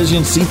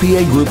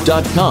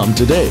newvisioncpagroup.com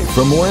today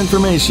for more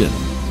information.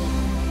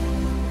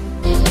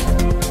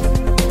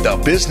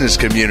 The business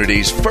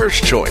community's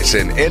first choice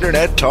in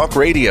Internet Talk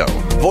Radio.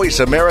 Voice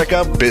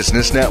America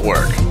Business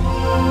Network.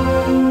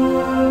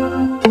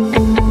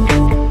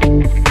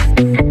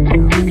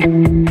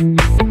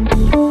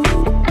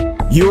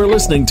 You are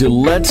listening to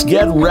Let's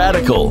Get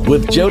Radical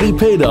with Jody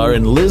Padar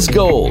and Liz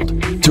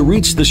Gold. To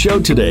reach the show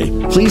today,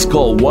 please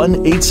call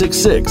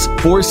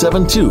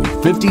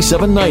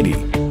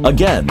 1-866-472-5790.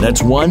 Again,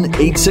 that's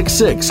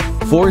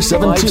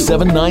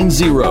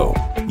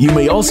 1-866-472-5790. You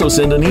may also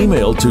send an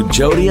email to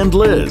Jody and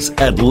Liz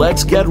at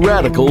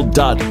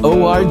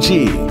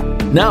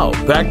letsgetradical.org. Now,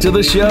 back to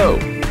the show.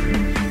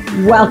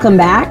 Welcome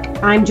back.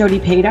 I'm Jody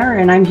Padar,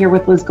 and I'm here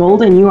with Liz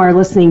Gold, and you are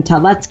listening to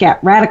Let's Get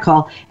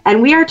Radical.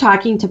 And we are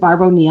talking to Barb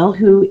O'Neill,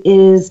 who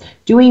is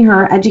doing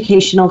her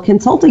educational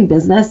consulting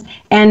business,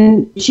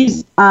 and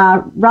she's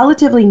a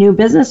relatively new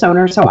business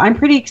owner, so I'm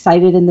pretty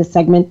excited in this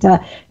segment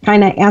to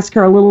kind of ask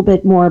her a little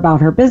bit more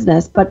about her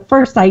business. But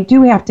first, I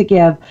do have to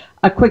give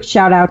a quick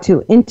shout out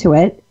to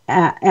Intuit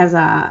as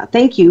a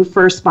thank you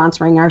for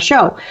sponsoring our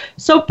show.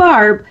 So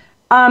Barb,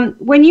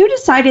 when you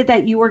decided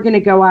that you were going to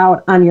go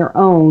out on your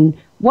own,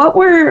 what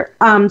were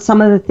some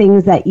of the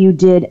things that you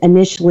did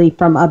initially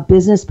from a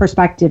business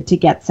perspective to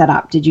get set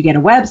up? Did you get a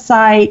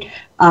website?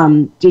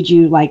 Did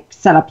you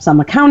set up some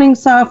accounting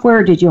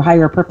software? Did you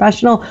hire a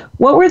professional?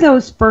 What were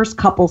those first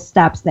couple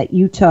steps that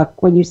you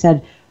took when you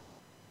said,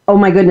 oh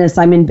my goodness,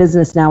 I'm in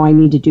business now, I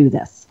need to do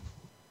this?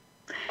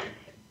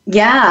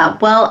 Yeah,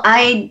 well,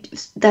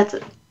 that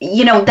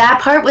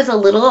part was a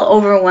little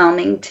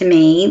overwhelming to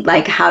me.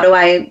 Like, how do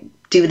I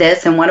do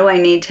this and what do I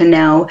need to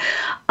know?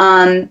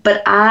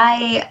 But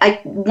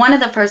I one of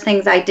the first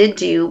things I did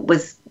do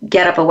was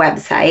get up a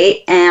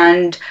website,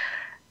 and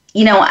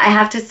I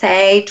have to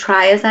say,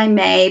 try as I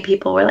may,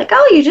 people were like,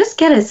 oh, you just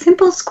get a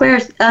simple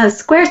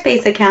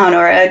Squarespace account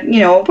or a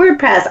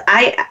WordPress.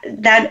 I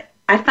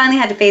finally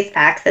had to face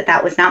facts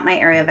that was not my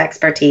area of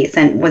expertise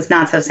and was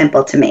not so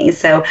simple to me.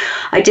 So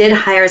I did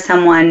hire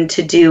someone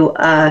to do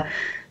a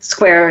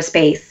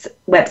Squarespace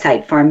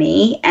website for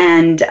me.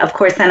 And of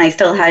course, then I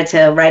still had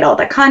to write all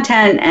the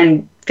content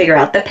and figure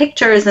out the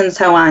pictures and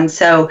so on.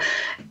 So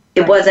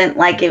it wasn't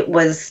like it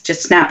was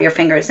just snap your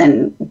fingers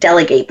and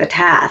delegate the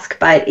task,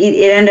 but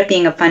it ended up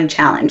being a fun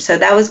challenge. So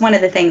that was one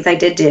of the things I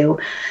did do.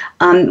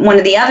 One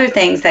of the other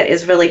things that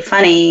is really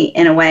funny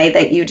in a way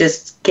that you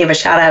just gave a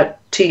shout out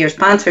to your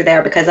sponsor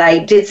there, because I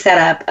did set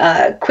up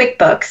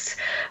QuickBooks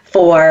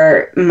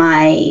for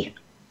my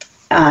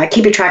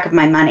keeping track of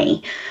my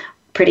money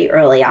pretty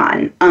early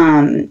on,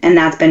 and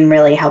that's been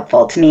really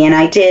helpful to me. And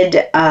I do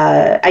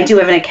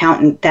have an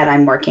accountant that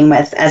I'm working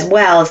with as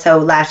well. So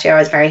last year I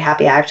was very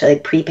happy. I actually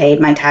prepaid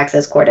my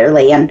taxes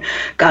quarterly and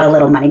got a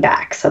little money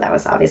back. So that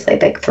was obviously a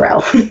big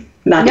thrill.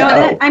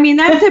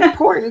 That's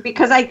important,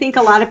 because I think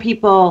a lot of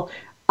people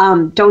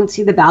don't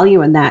see the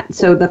value in that.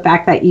 So the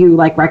fact that you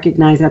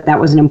recognize that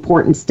was an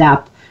important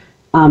step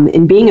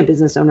in being a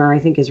business owner, I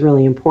think is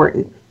really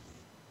important.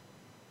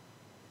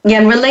 Yeah,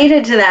 and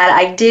related to that,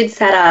 I did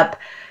set up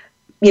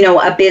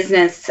a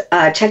business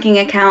checking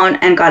account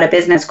and got a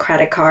business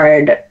credit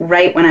card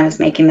right when I was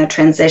making the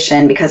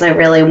transition, because I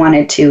really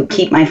wanted to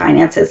keep my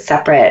finances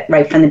separate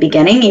right from the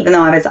beginning, even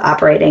though I was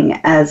operating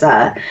as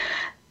a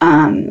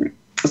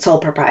sole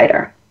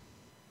proprietor.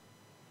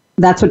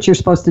 That's what you're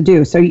supposed to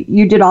do. So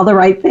you did all the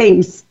right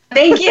things.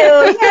 Thank you.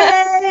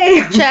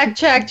 Yay!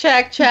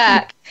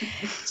 Check.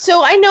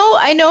 So I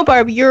know,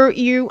 Barb,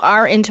 you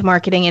are into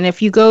marketing, and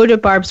if you go to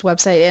Barb's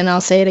website, and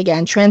I'll say it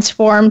again,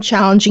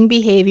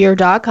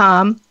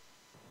 transformchallengingbehavior.com,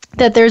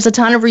 that there's a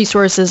ton of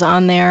resources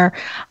on there.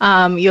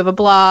 You have a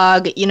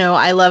blog.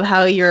 I love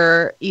how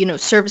your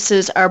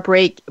services are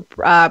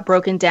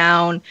broken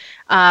down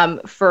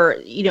for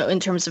in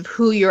terms of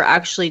who you're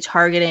actually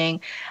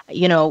targeting.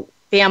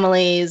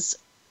 Families,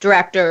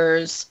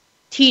 directors,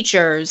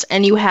 teachers,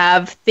 and you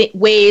have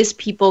ways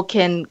people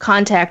can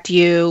contact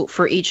you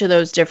for each of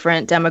those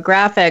different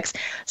demographics.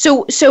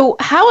 So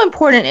how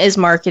important is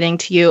marketing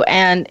to you?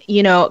 And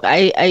you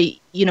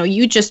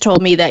just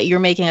told me that you're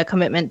making a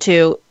commitment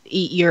to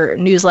your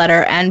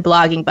newsletter and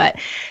blogging, but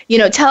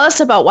tell us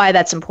about why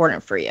that's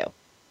important for you.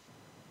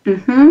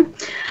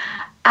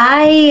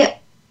 I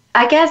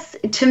guess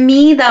to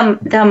me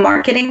the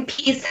marketing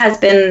piece has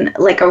been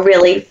a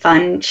really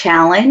fun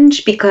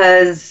challenge,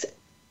 because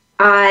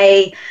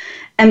I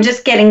am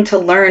just getting to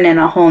learn in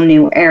a whole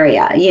new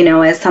area,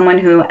 as someone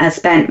who has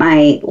spent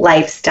my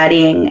life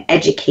studying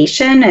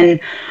education and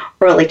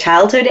early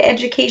childhood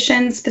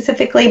education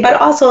specifically, but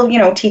also,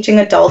 teaching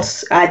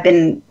adults. I've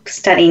been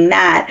studying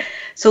that.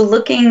 So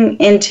looking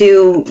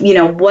into,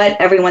 what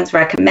everyone's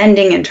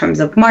recommending in terms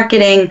of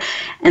marketing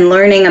and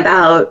learning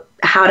about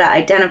how to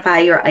identify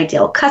your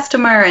ideal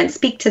customer and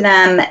speak to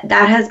them,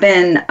 that has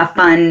been a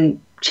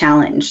fun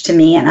challenge to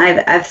me. And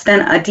I've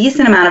spent a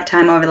decent amount of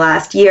time over the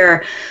last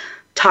year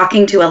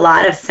talking to a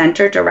lot of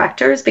center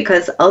directors,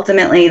 because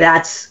ultimately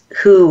that's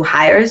who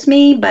hires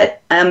me.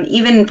 But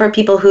even for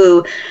people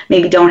who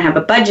maybe don't have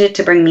a budget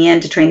to bring me in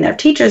to train their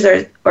teachers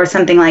or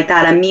something like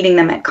that, I'm meeting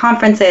them at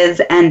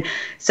conferences. And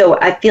so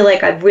I feel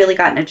like I've really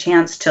gotten a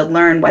chance to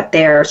learn what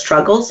their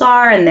struggles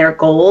are and their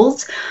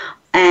goals.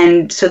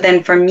 And so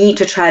then for me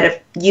to try to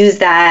use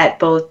that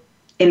both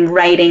in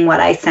writing what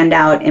I send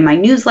out in my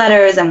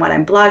newsletters and what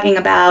I'm blogging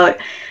about,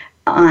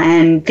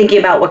 and thinking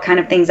about what kind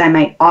of things I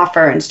might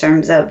offer in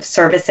terms of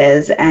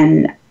services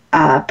and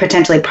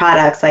potentially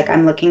products, like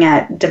I'm looking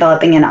at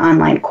developing an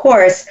online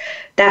course,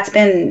 that's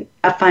been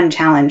a fun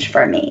challenge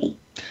for me.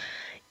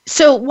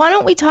 So why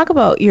don't we talk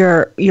about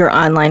your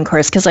online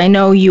course? Because I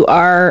know you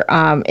are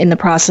in the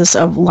process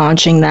of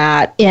launching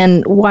that.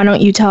 And why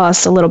don't you tell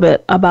us a little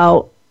bit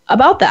about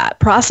that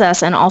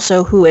process and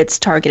also who it's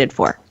targeted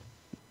for?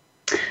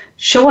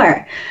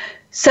 Sure.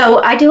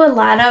 So I do a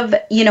lot of,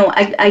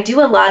 I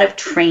do a lot of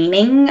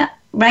training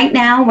right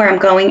now where I'm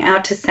going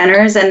out to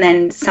centers, and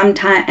then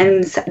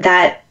sometimes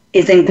that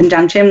is in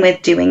conjunction with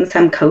doing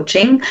some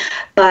coaching.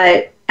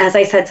 But as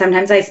I said,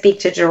 sometimes I speak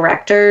to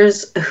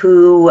directors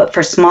who,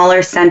 for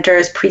smaller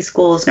centers,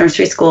 preschools,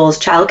 nursery schools,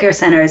 childcare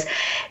centers,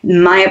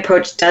 my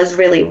approach does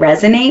really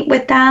resonate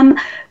with them,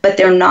 but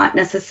they're not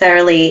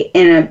necessarily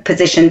in a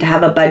position to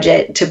have a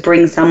budget to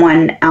bring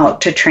someone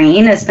out to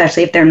train,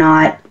 especially if they're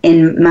not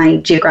in my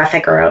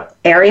geographic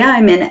area.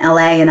 I'm in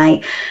LA, and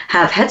I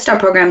have Head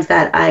Start programs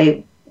that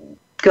I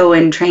go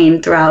and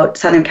train throughout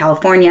Southern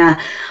California.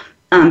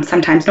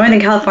 Sometimes Northern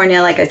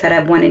California, like I said, I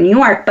have one in New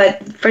York,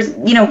 but for,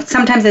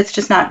 sometimes it's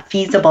just not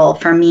feasible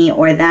for me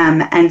or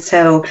them. And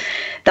so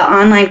the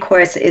online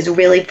course is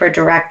really for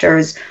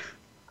directors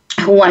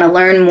who want to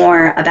learn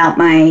more about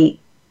my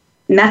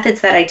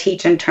methods that I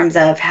teach in terms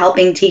of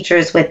helping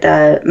teachers with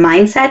the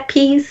mindset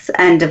piece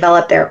and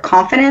develop their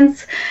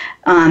confidence,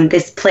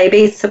 this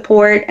play-based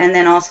support, and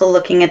then also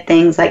looking at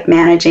things like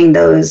managing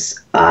those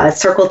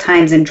circle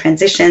times and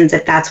transitions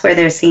if that's where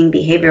they're seeing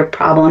behavior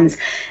problems,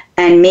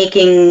 and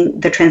making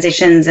the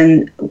transitions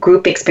and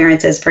group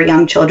experiences for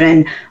young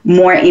children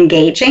more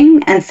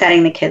engaging and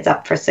setting the kids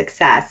up for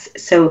success.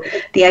 So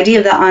the idea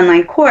of the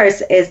online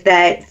course is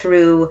that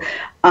through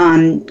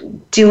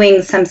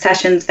doing some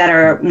sessions that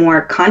are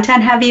more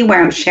content heavy,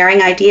 where I'm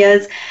sharing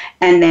ideas,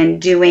 and then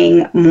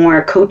doing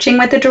more coaching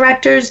with the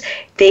directors,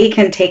 they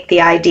can take the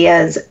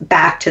ideas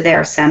back to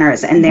their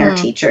centers and their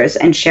teachers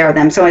and share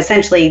them. So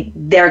essentially,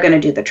 they're going to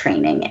do the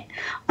training,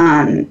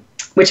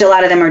 which a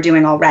lot of them are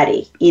doing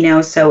already,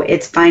 so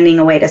it's finding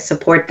a way to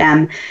support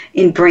them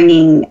in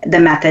bringing the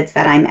methods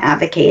that I'm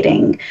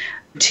advocating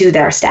to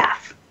their staff.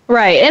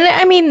 Right. And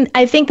I mean,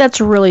 I think that's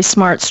a really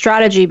smart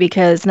strategy,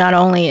 because not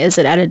only is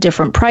it at a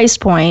different price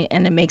point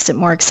and it makes it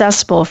more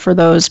accessible for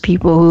those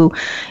people who,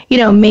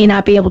 may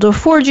not be able to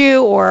afford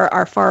you or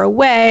are far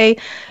away,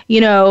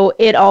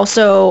 it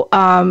also,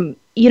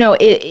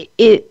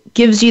 it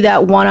gives you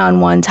that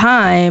one-on-one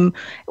time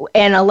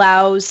and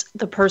allows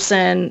the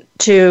person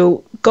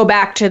to go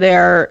back to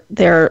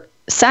their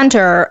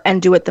center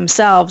and do it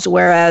themselves,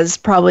 whereas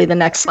probably the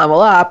next level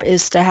up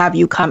is to have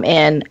you come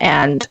in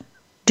and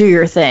do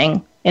your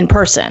thing in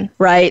person,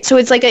 right? So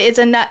it's like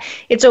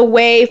it's a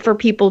way for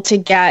people to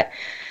get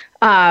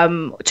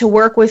to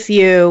work with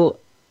you.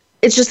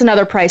 It's just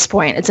another price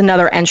point. It's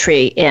another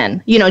entry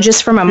in,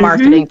 just from a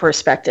marketing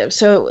perspective.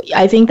 So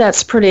I think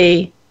that's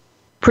pretty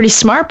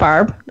smart,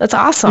 Barb. That's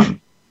awesome.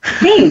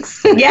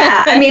 Thanks.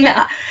 Yeah. I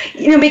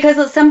mean,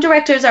 because some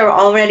directors are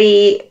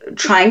already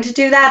trying to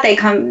do that. They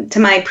come to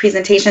my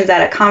presentations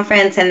at a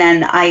conference, and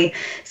then I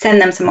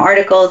send them some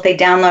articles. They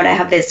download. I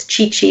have this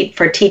cheat sheet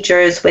for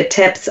teachers with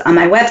tips on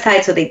my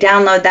website. So they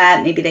download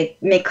that. Maybe they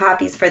make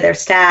copies for their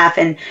staff.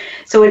 And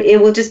so it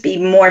will just be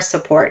more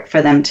support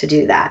for them to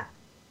do that.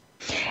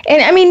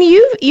 And I mean,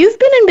 you've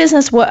been in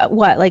business,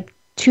 what, like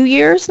 2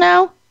 years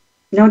now?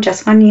 No,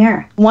 just 1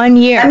 year. 1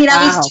 year. I mean, wow.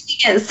 I was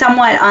doing it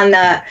somewhat on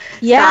the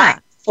side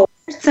for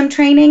some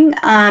training,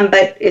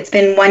 but it's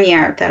been 1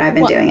 year that I've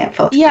been doing it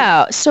full time.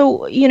 Yeah.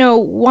 So,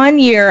 1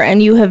 year,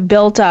 and you have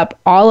built up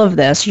all of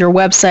this, your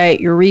website,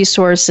 your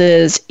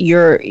resources,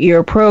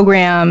 your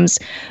programs,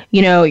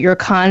 your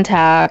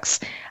contacts.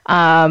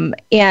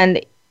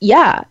 And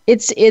yeah,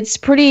 that's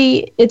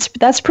pretty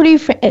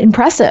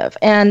impressive.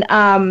 And,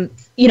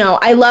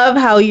 I love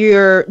how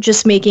you're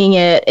just making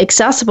it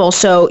accessible,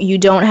 so you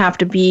don't have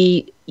to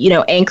be,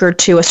 anchored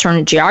to a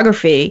certain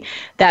geography,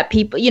 that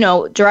people,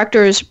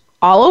 directors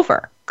all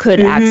over could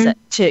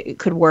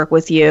could work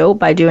with you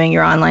by doing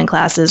your online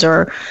classes,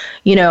 or,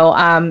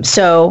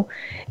 so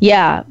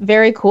yeah,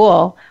 very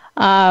cool.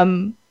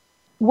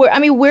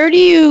 Where do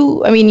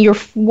you, you're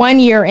 1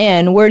 year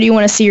in, where do you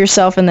want to see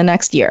yourself in the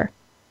next year?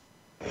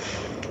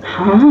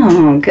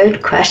 Oh,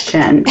 good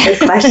question. Good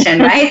question,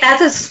 right?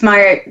 That's a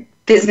smart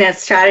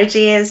business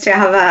strategy, is to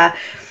have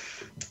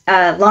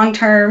a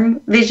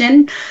long-term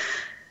vision.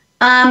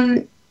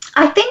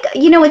 I think,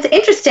 it's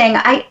interesting.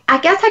 I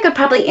guess I could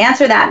probably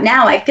answer that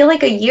now. I feel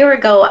like a year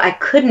ago I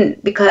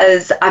couldn't,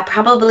 because I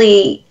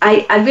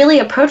really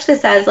approached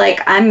this as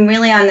like, I'm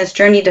really on this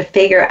journey to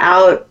figure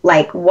out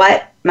like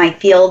what my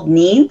field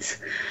needs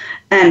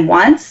and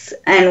wants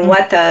and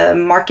what the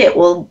market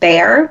will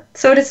bear,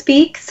 so to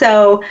speak.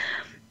 So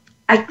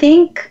I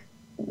think,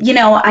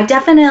 I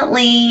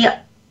definitely,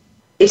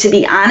 to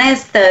be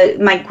honest,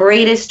 my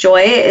greatest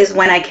joy is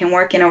when I can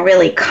work in a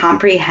really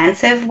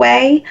comprehensive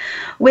way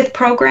with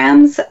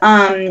programs.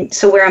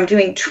 So where I'm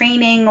doing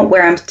training,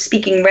 where I'm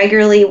speaking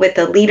regularly with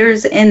the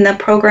leaders in the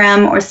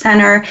program or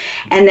center,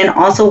 and then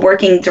also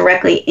working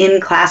directly in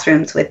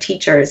classrooms with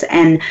teachers.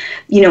 And,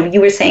 you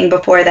were saying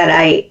before that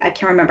I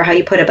can't remember how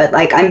you put it, but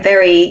like I'm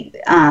very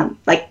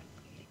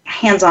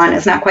hands-on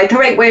is not quite the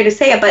right way to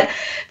say it, but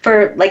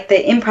for like the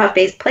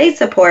improv-based play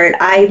support,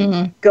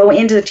 I go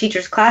into the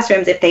teachers'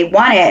 classrooms if they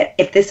want it,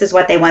 if this is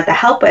what they want the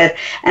help with,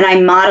 and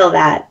I model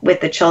that with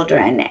the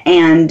children,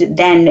 and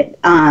then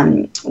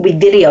we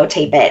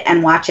videotape it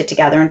and watch it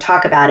together and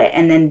talk about it,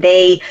 and then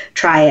they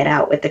try it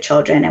out with the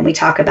children and we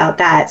talk about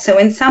that. So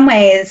in some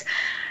ways,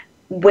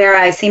 where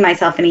I see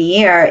myself in a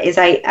year is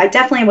I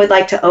definitely would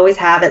like to always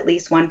have at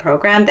least one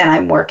program that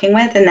I'm working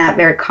with in that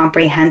very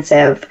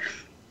comprehensive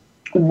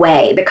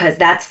way, because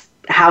that's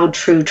how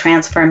true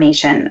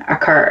transformation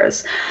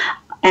occurs.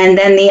 And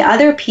then the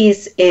other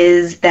piece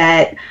is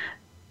that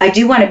I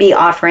do want to be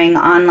offering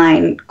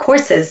online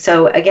courses.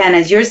 So again,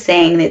 as you're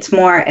saying, it's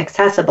more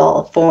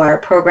accessible for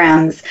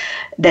programs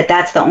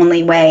that's the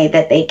only way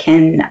that they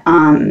can,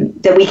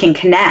 that we can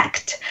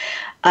connect.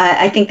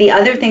 I think the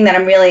other thing that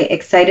I'm really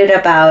excited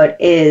about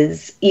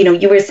is,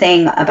 you were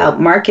saying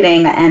about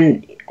marketing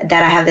and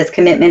that I have this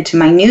commitment to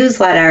my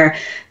newsletter.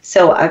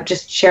 So I'll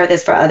just share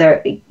this for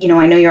other, I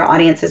know your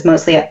audience is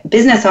mostly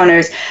business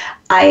owners.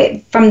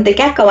 From the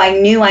get-go, I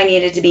knew I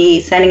needed to be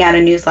sending out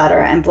a newsletter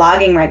and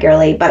blogging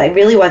regularly, but I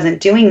really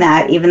wasn't doing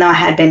that, even though I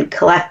had been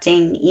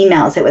collecting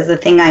emails. It was the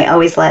thing I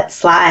always let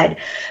slide.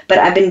 But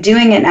I've been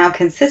doing it now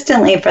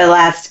consistently for the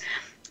last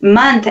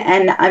month,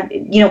 and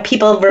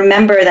people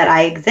remember that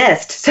I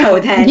exist. So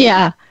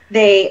then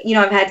they,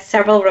 I've had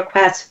several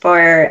requests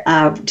for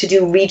to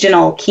do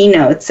regional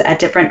keynotes at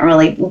different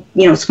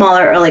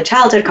smaller early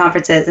childhood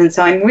conferences. And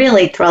so I'm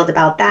really thrilled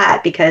about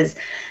that, because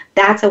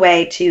that's a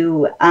way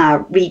to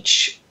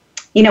reach,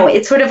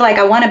 it's sort of like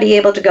I want to be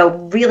able to go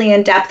really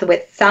in depth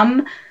with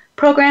some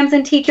programs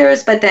and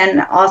teachers, but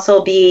then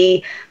also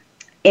be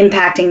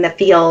impacting the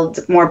field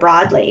more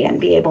broadly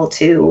and be able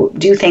to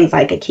do things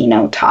like a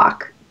keynote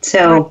talk.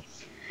 So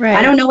right.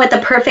 I don't know what the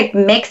perfect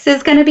mix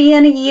is going to be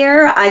in a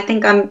year. I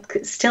think I'm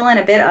still in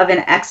a bit of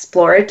an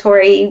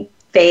exploratory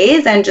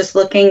phase and just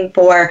looking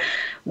for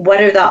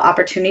what are the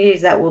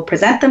opportunities that will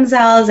present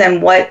themselves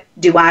and what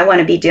do I want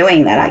to be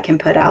doing that I can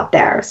put out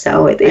there.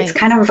 So it's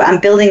kind of, I'm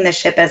building the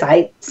ship as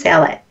I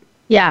sail it.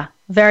 Yeah,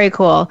 very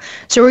cool.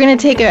 So we're going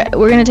to take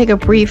a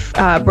brief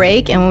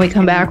break, and when we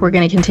come back, we're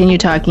going to continue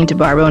talking to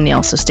Barbara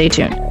O'Neill. So stay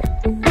tuned.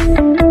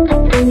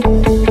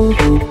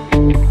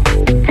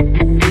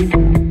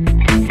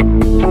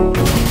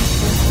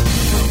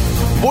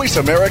 Voice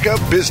America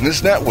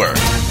Business Network,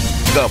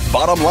 the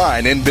bottom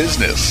line in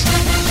business.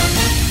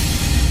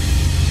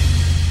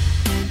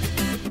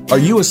 Are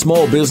you a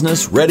small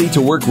business ready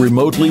to work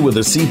remotely with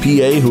a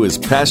CPA who is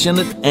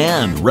passionate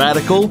and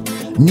radical?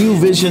 New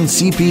Vision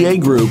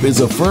CPA Group is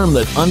a firm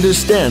that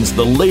understands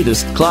the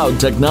latest cloud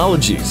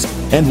technologies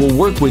and will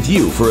work with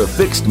you for a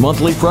fixed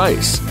monthly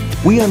price.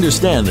 We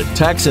understand that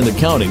tax and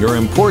accounting are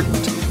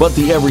important, but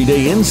the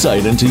everyday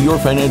insight into your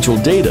financial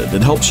data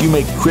that helps you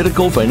make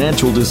critical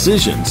financial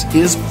decisions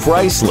is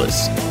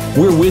priceless.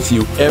 We're with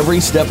you every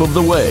step of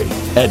the way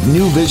at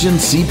New Vision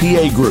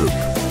CPA Group.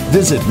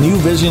 Visit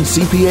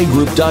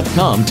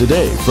newvisioncpagroup.com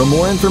today for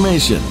more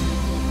information.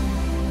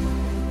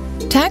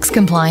 Tax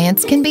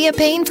compliance can be a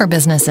pain for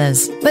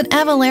businesses, but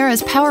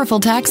Avalara's powerful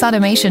tax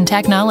automation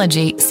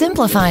technology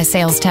simplifies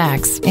sales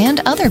tax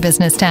and other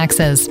business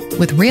taxes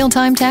with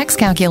real-time tax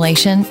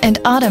calculation and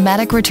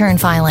automatic return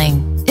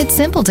filing. It's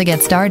simple to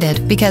get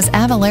started because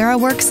Avalara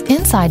works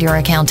inside your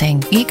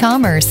accounting,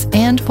 e-commerce,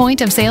 and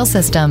point-of-sale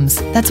systems.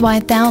 That's why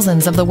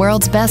thousands of the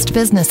world's best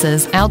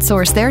businesses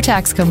outsource their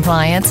tax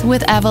compliance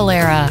with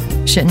Avalara.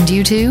 Shouldn't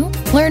you too?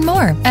 Learn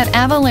more at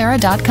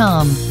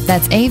avalara.com.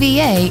 That's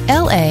AVALARA.com.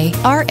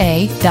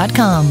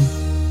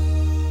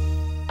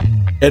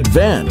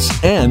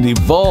 Advance and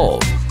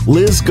evolve.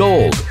 Liz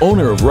Gold,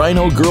 owner of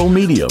Rhino Girl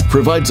Media,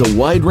 provides a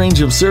wide range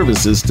of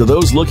services to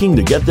those looking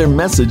to get their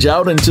message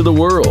out into the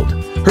world.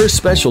 Her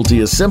specialty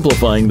is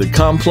simplifying the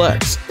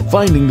complex,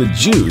 finding the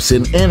juice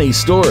in any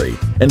story,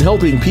 and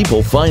helping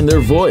people find their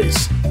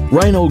voice.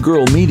 Rhino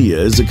Girl Media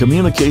is a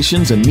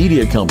communications and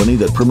media company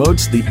that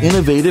promotes the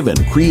innovative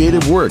and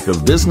creative work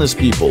of business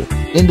people,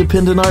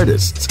 independent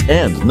artists,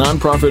 and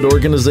nonprofit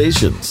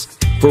organizations.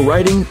 For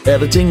writing,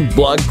 editing,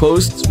 blog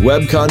posts,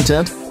 web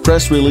content,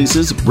 press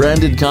releases,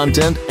 branded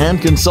content, and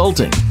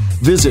consulting,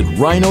 visit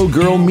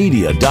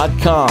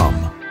rhinogirlmedia.com.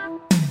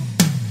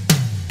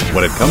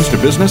 When it comes to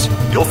business,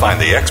 you'll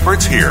find the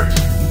experts here.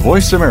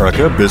 Voice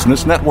America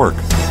Business Network.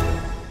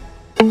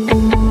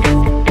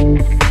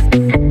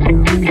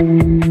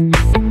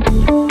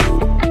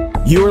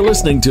 You are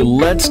listening to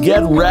Let's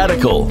Get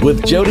Radical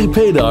with Jody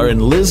Padar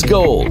and Liz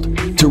Gold.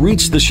 To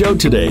reach the show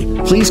today,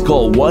 please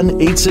call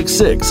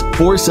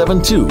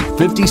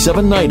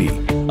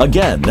 1-866-472-5790.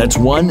 Again, that's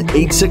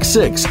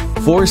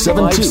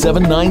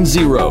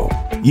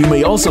 1-866-472-5790. You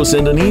may also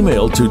send an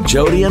email to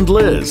Jody and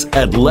Liz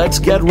at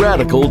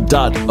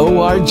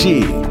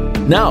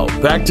letsgetradical.org. Now,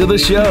 back to the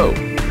show.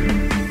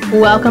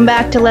 Welcome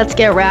back to Let's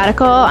Get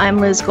Radical. I'm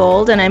Liz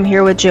Gold, and I'm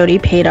here with Jody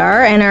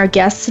Padar. And our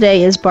guest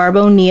today is Barb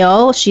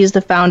O'Neill. She's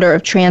the founder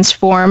of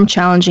Transform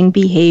Challenging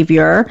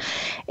Behavior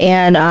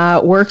and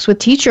works with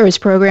teachers,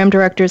 program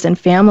directors, and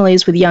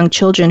families with young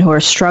children who are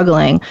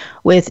struggling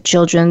with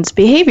children's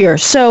behavior.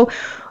 So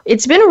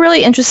it's been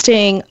really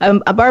interesting.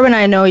 Barb and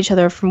I know each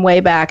other from way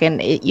back,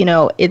 and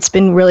it's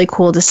been really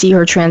cool to see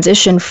her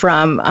transition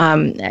from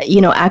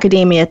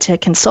academia to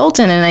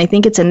consultant. And I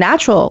think it's a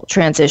natural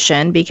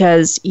transition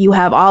because you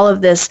have all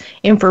of this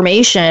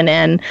information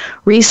and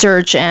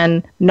research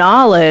and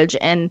knowledge,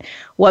 and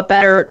what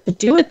better to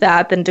do with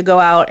that than to go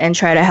out and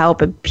try to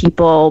help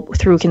people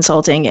through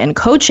consulting and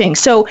coaching.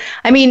 So,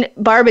 I mean,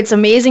 Barb, it's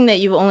amazing that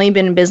you've only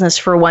been in business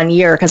for 1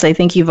 year because I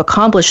think you've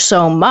accomplished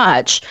so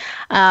much.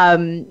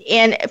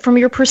 And from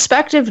your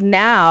perspective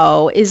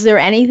now, is there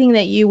anything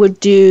that you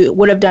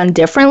would have done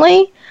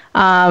differently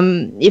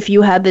if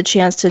you had the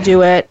chance to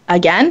do it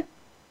again?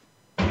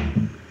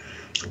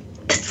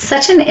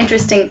 Such an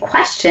interesting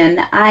question.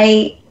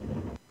 I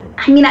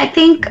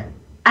think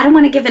I don't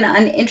want to give an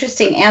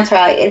uninteresting answer.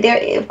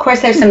 Of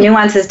course, there's some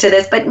nuances to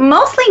this, but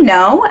mostly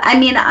no. I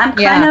mean, I'm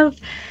kind of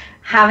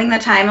having the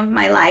time of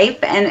my life,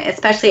 and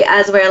especially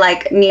as we're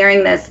like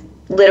nearing this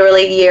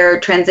literally year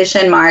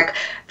transition mark,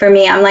 for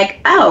me, I'm like,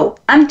 oh,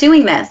 I'm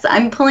doing this.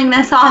 I'm pulling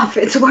this off.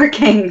 It's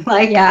working.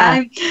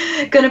 I'm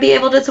going to be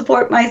able to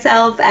support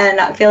myself, and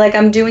I feel like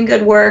I'm doing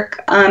good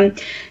work.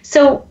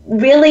 So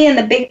really, in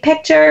the big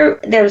picture,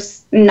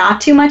 there's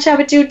not too much I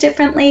would do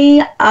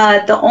differently.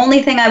 The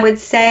only thing I would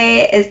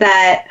say is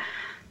that,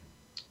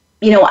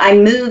 I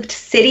moved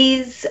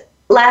cities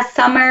last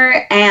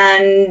summer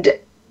and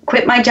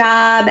quit my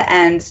job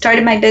and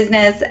started my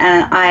business,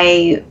 and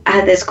I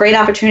had this great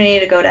opportunity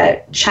to go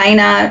to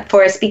China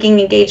for a speaking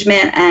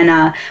engagement and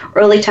a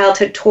early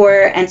childhood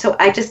tour. And so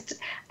I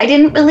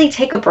didn't really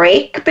take a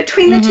break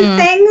between the two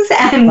things.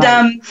 And,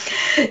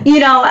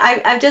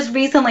 I've just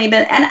recently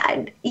been,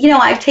 and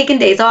I've taken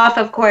days off,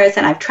 of course,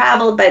 and I've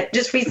traveled, but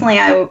just recently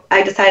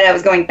I decided I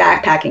was going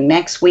backpacking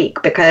next week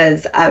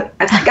because I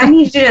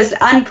need to just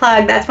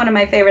unplug. That's one of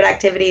my favorite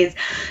activities.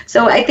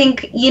 So I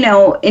think,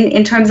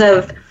 in terms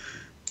of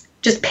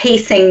just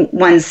pacing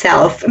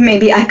oneself,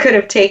 maybe I could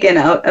have taken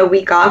a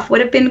week off,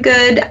 would have been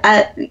good.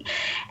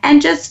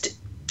 And just,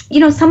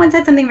 someone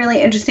said something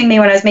really interesting to me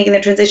when I was making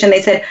the transition.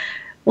 They said,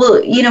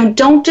 well,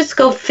 don't just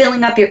go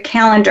filling up your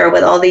calendar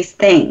with all these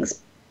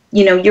things.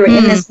 You're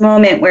in this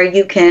moment where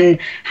you can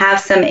have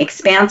some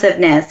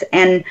expansiveness.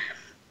 And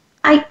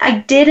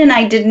I did and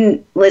I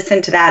didn't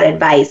listen to that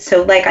advice.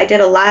 So I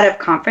did a lot of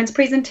conference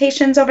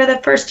presentations over the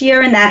first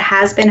year, and that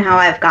has been how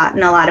I've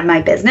gotten a lot of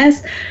my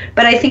business.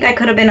 But I think I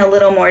could have been a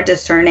little more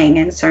discerning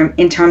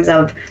in terms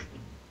of,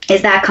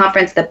 is that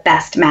conference the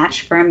best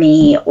match for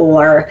me,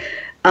 or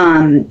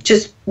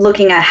just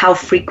looking at how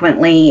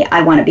frequently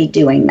I want to be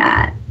doing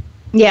that.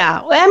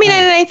 Yeah. I mean,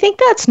 and I think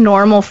that's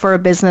normal for a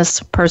business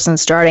person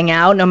starting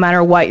out, no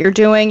matter what you're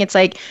doing. It's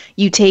like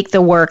you take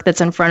the work that's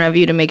in front of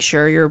you to make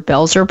sure your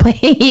bills are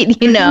paid,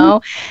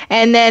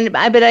 and then,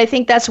 but I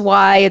think that's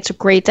why it's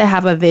great to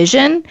have a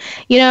vision,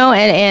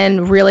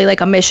 and really like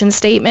a mission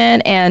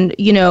statement, and,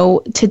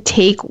 to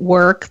take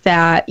work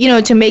that,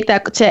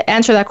 to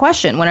answer that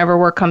question whenever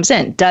work comes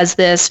in. Does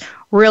this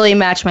really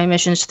match my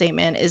mission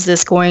statement? Is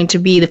this going to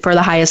be for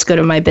the highest good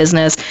of my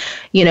business?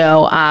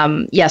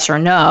 Yes or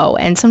no.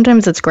 And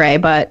sometimes it's gray,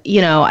 but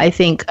I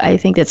think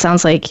it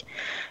sounds like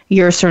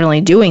you're certainly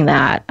doing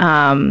that.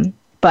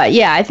 But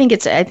yeah, I think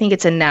it's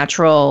a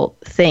natural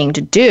thing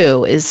to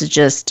do, is to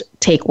just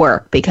take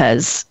work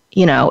because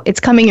it's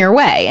coming your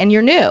way and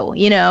you're new.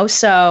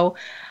 So.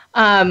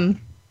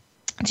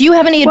 Do you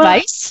have any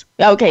advice?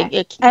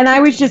 Okay. And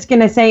I was just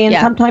going to say, and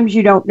sometimes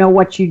you don't know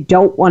what you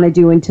don't want to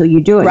do until you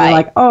do it. Right. You're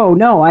like, oh,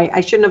 no, I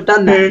shouldn't have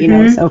done that,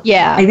 So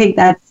I think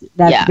that's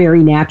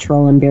very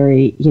natural and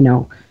very,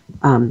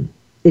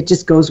 it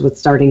just goes with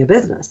starting a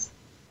business.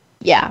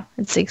 Yeah,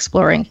 it's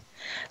exploring.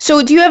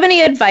 So do you have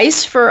any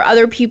advice for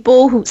other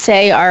people who,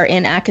 say, are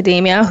in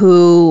academia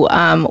who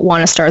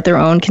want to start their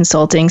own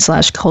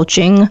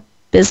consulting/coaching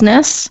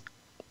business?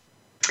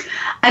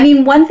 I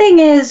mean, one thing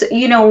is,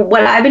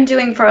 what I've been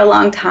doing for a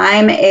long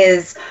time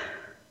is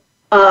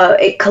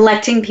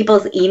collecting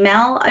people's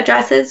email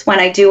addresses when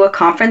I do a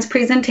conference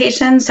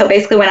presentation. So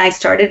basically, when I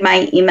started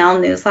my email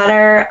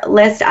newsletter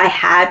list, I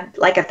had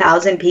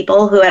 1,000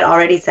 people who had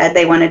already said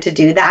they wanted to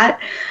do that,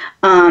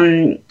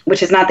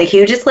 which is not the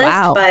hugest list.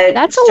 Wow, but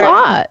that's a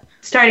lot.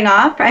 Starting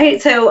off, right?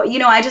 So,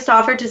 I just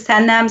offered to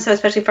send them. So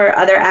especially for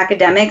other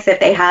academics, if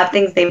they have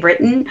things they've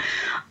written,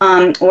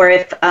 or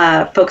if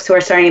folks who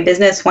are starting a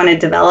business want to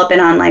develop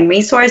an online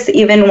resource,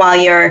 even while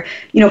you're,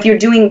 if you're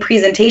doing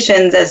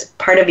presentations as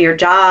part of your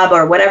job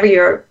or whatever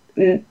your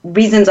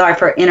reasons are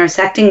for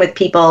intersecting with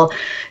people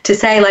to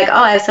say like,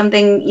 oh, I have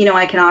something,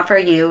 I can offer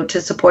you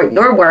to support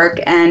your work,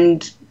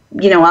 and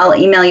I'll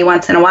email you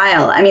once in a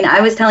while. I mean, I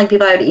was telling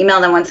people I would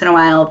email them once in a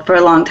while for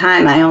a long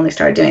time. I only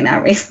started doing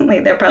that recently.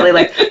 They're probably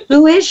like,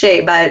 who is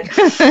she? But,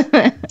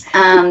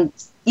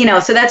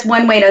 so that's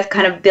one way to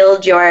kind of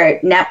build your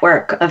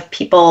network of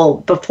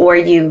people before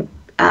you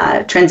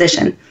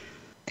transition.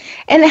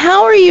 And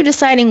how are you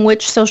deciding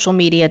which social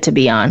media to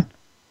be on?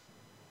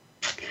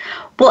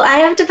 Well, I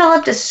have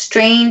developed a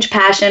strange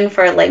passion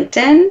for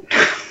LinkedIn.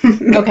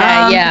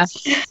 Okay, yeah.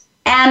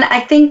 And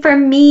I think for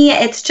me,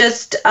 it's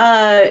just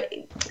a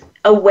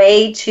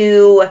way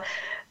to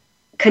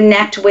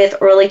connect with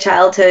early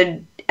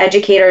childhood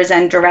educators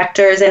and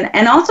directors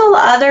and also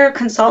other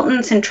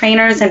consultants and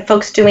trainers and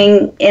folks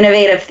doing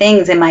innovative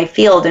things in my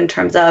field in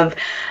terms of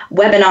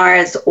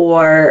webinars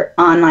or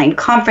online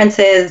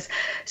conferences.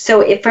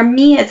 So for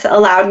me, it's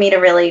allowed me to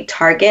really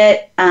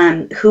target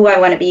who I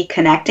want to be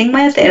connecting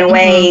with in a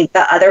way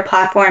that other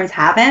platforms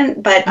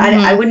haven't. But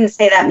I wouldn't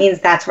say that means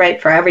that's right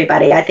for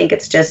everybody. I think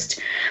it's just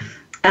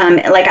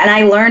and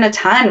I learn a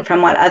ton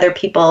from what other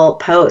people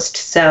post.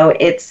 So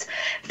it's,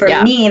 for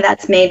me,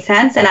 that's made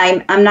sense. And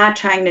I'm not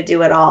trying to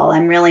do it all.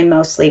 I'm really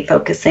mostly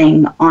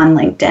focusing on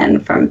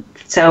LinkedIn.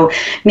 So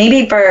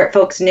maybe for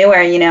folks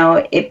newer,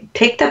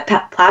 pick the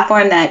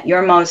platform that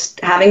you're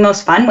having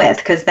most fun with,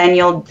 because then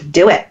you'll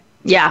do it.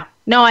 Yeah.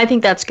 No, I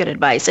think that's good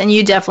advice. And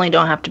you definitely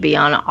don't have to be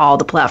on all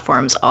the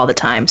platforms all the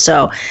time.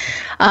 So,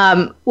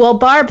 well,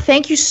 Barb,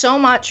 thank you so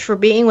much for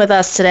being with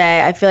us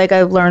today. I feel like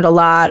I've learned a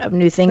lot of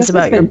new things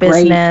about your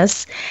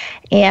business.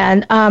 Great.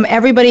 And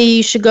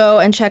everybody should go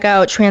and check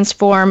out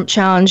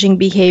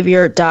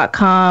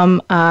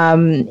transformchallengingbehavior.com.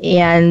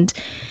 And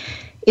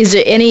is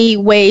there any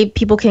way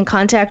people can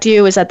contact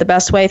you? Is that the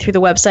best way, through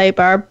the website,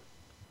 Barb?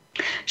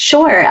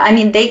 Sure. I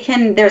mean,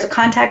 there's a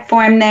contact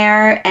form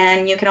there,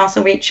 and you can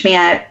also reach me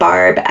at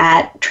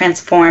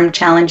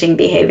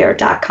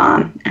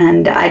barb@transformchallengingbehavior.com.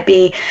 And I'd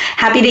be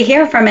happy to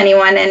hear from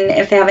anyone, and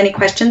if they have any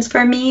questions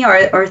for me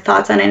or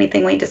thoughts on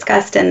anything we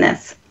discussed in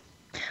this.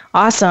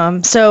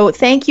 Awesome. So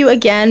thank you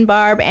again,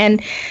 Barb.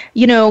 And,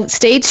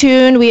 stay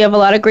tuned. We have a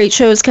lot of great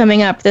shows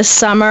coming up this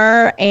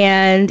summer.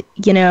 And,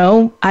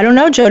 I don't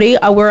know, Jody,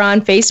 we're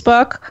on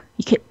Facebook.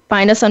 You can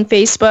find us on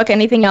Facebook.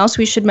 Anything else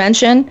we should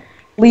mention?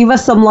 Leave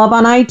us some love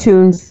on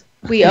iTunes.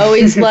 We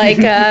always like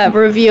a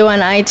review on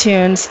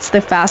iTunes. It's the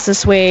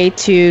fastest way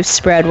to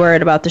spread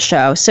word about the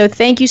show. So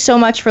thank you so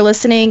much for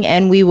listening,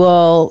 and we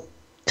will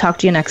talk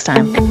to you next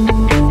time.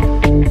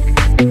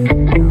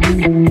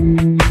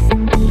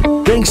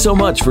 Thanks so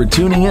much for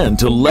tuning in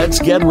to Let's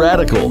Get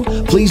Radical.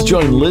 Please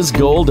join Liz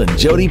Gold and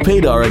Jody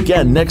Padar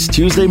again next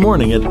Tuesday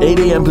morning at 8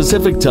 a.m.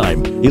 Pacific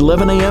Time,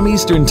 11 a.m.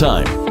 Eastern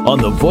Time on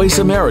the Voice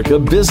America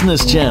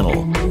Business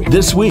Channel.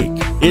 This week,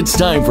 it's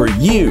time for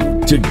you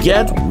to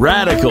get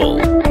radical.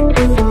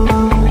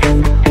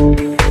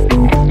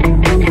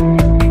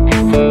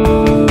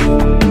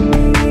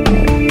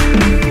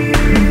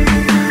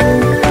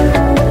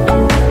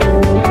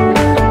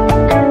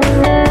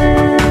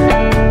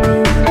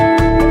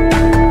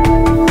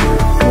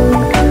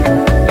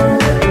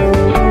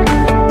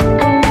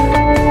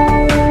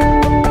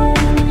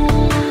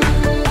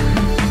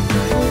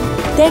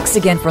 Thanks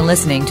again for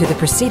listening to the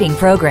preceding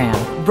program,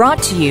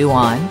 brought to you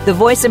on the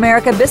Voice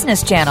America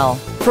Business Channel.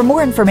 For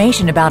more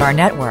information about our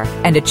network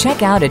and to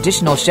check out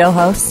additional show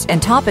hosts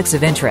and topics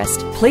of interest,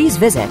 please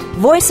visit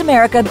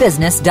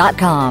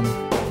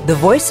voiceamericabusiness.com. The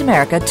Voice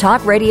America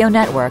Talk Radio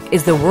Network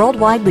is the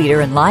worldwide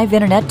leader in live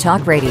Internet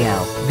talk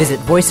radio. Visit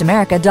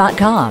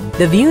voiceamerica.com.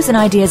 The views and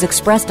ideas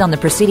expressed on the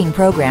preceding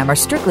program are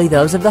strictly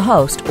those of the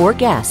host or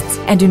guests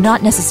and do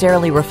not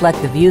necessarily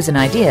reflect the views and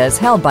ideas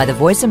held by the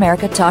Voice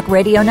America Talk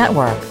Radio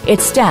Network,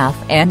 its staff,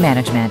 and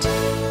management.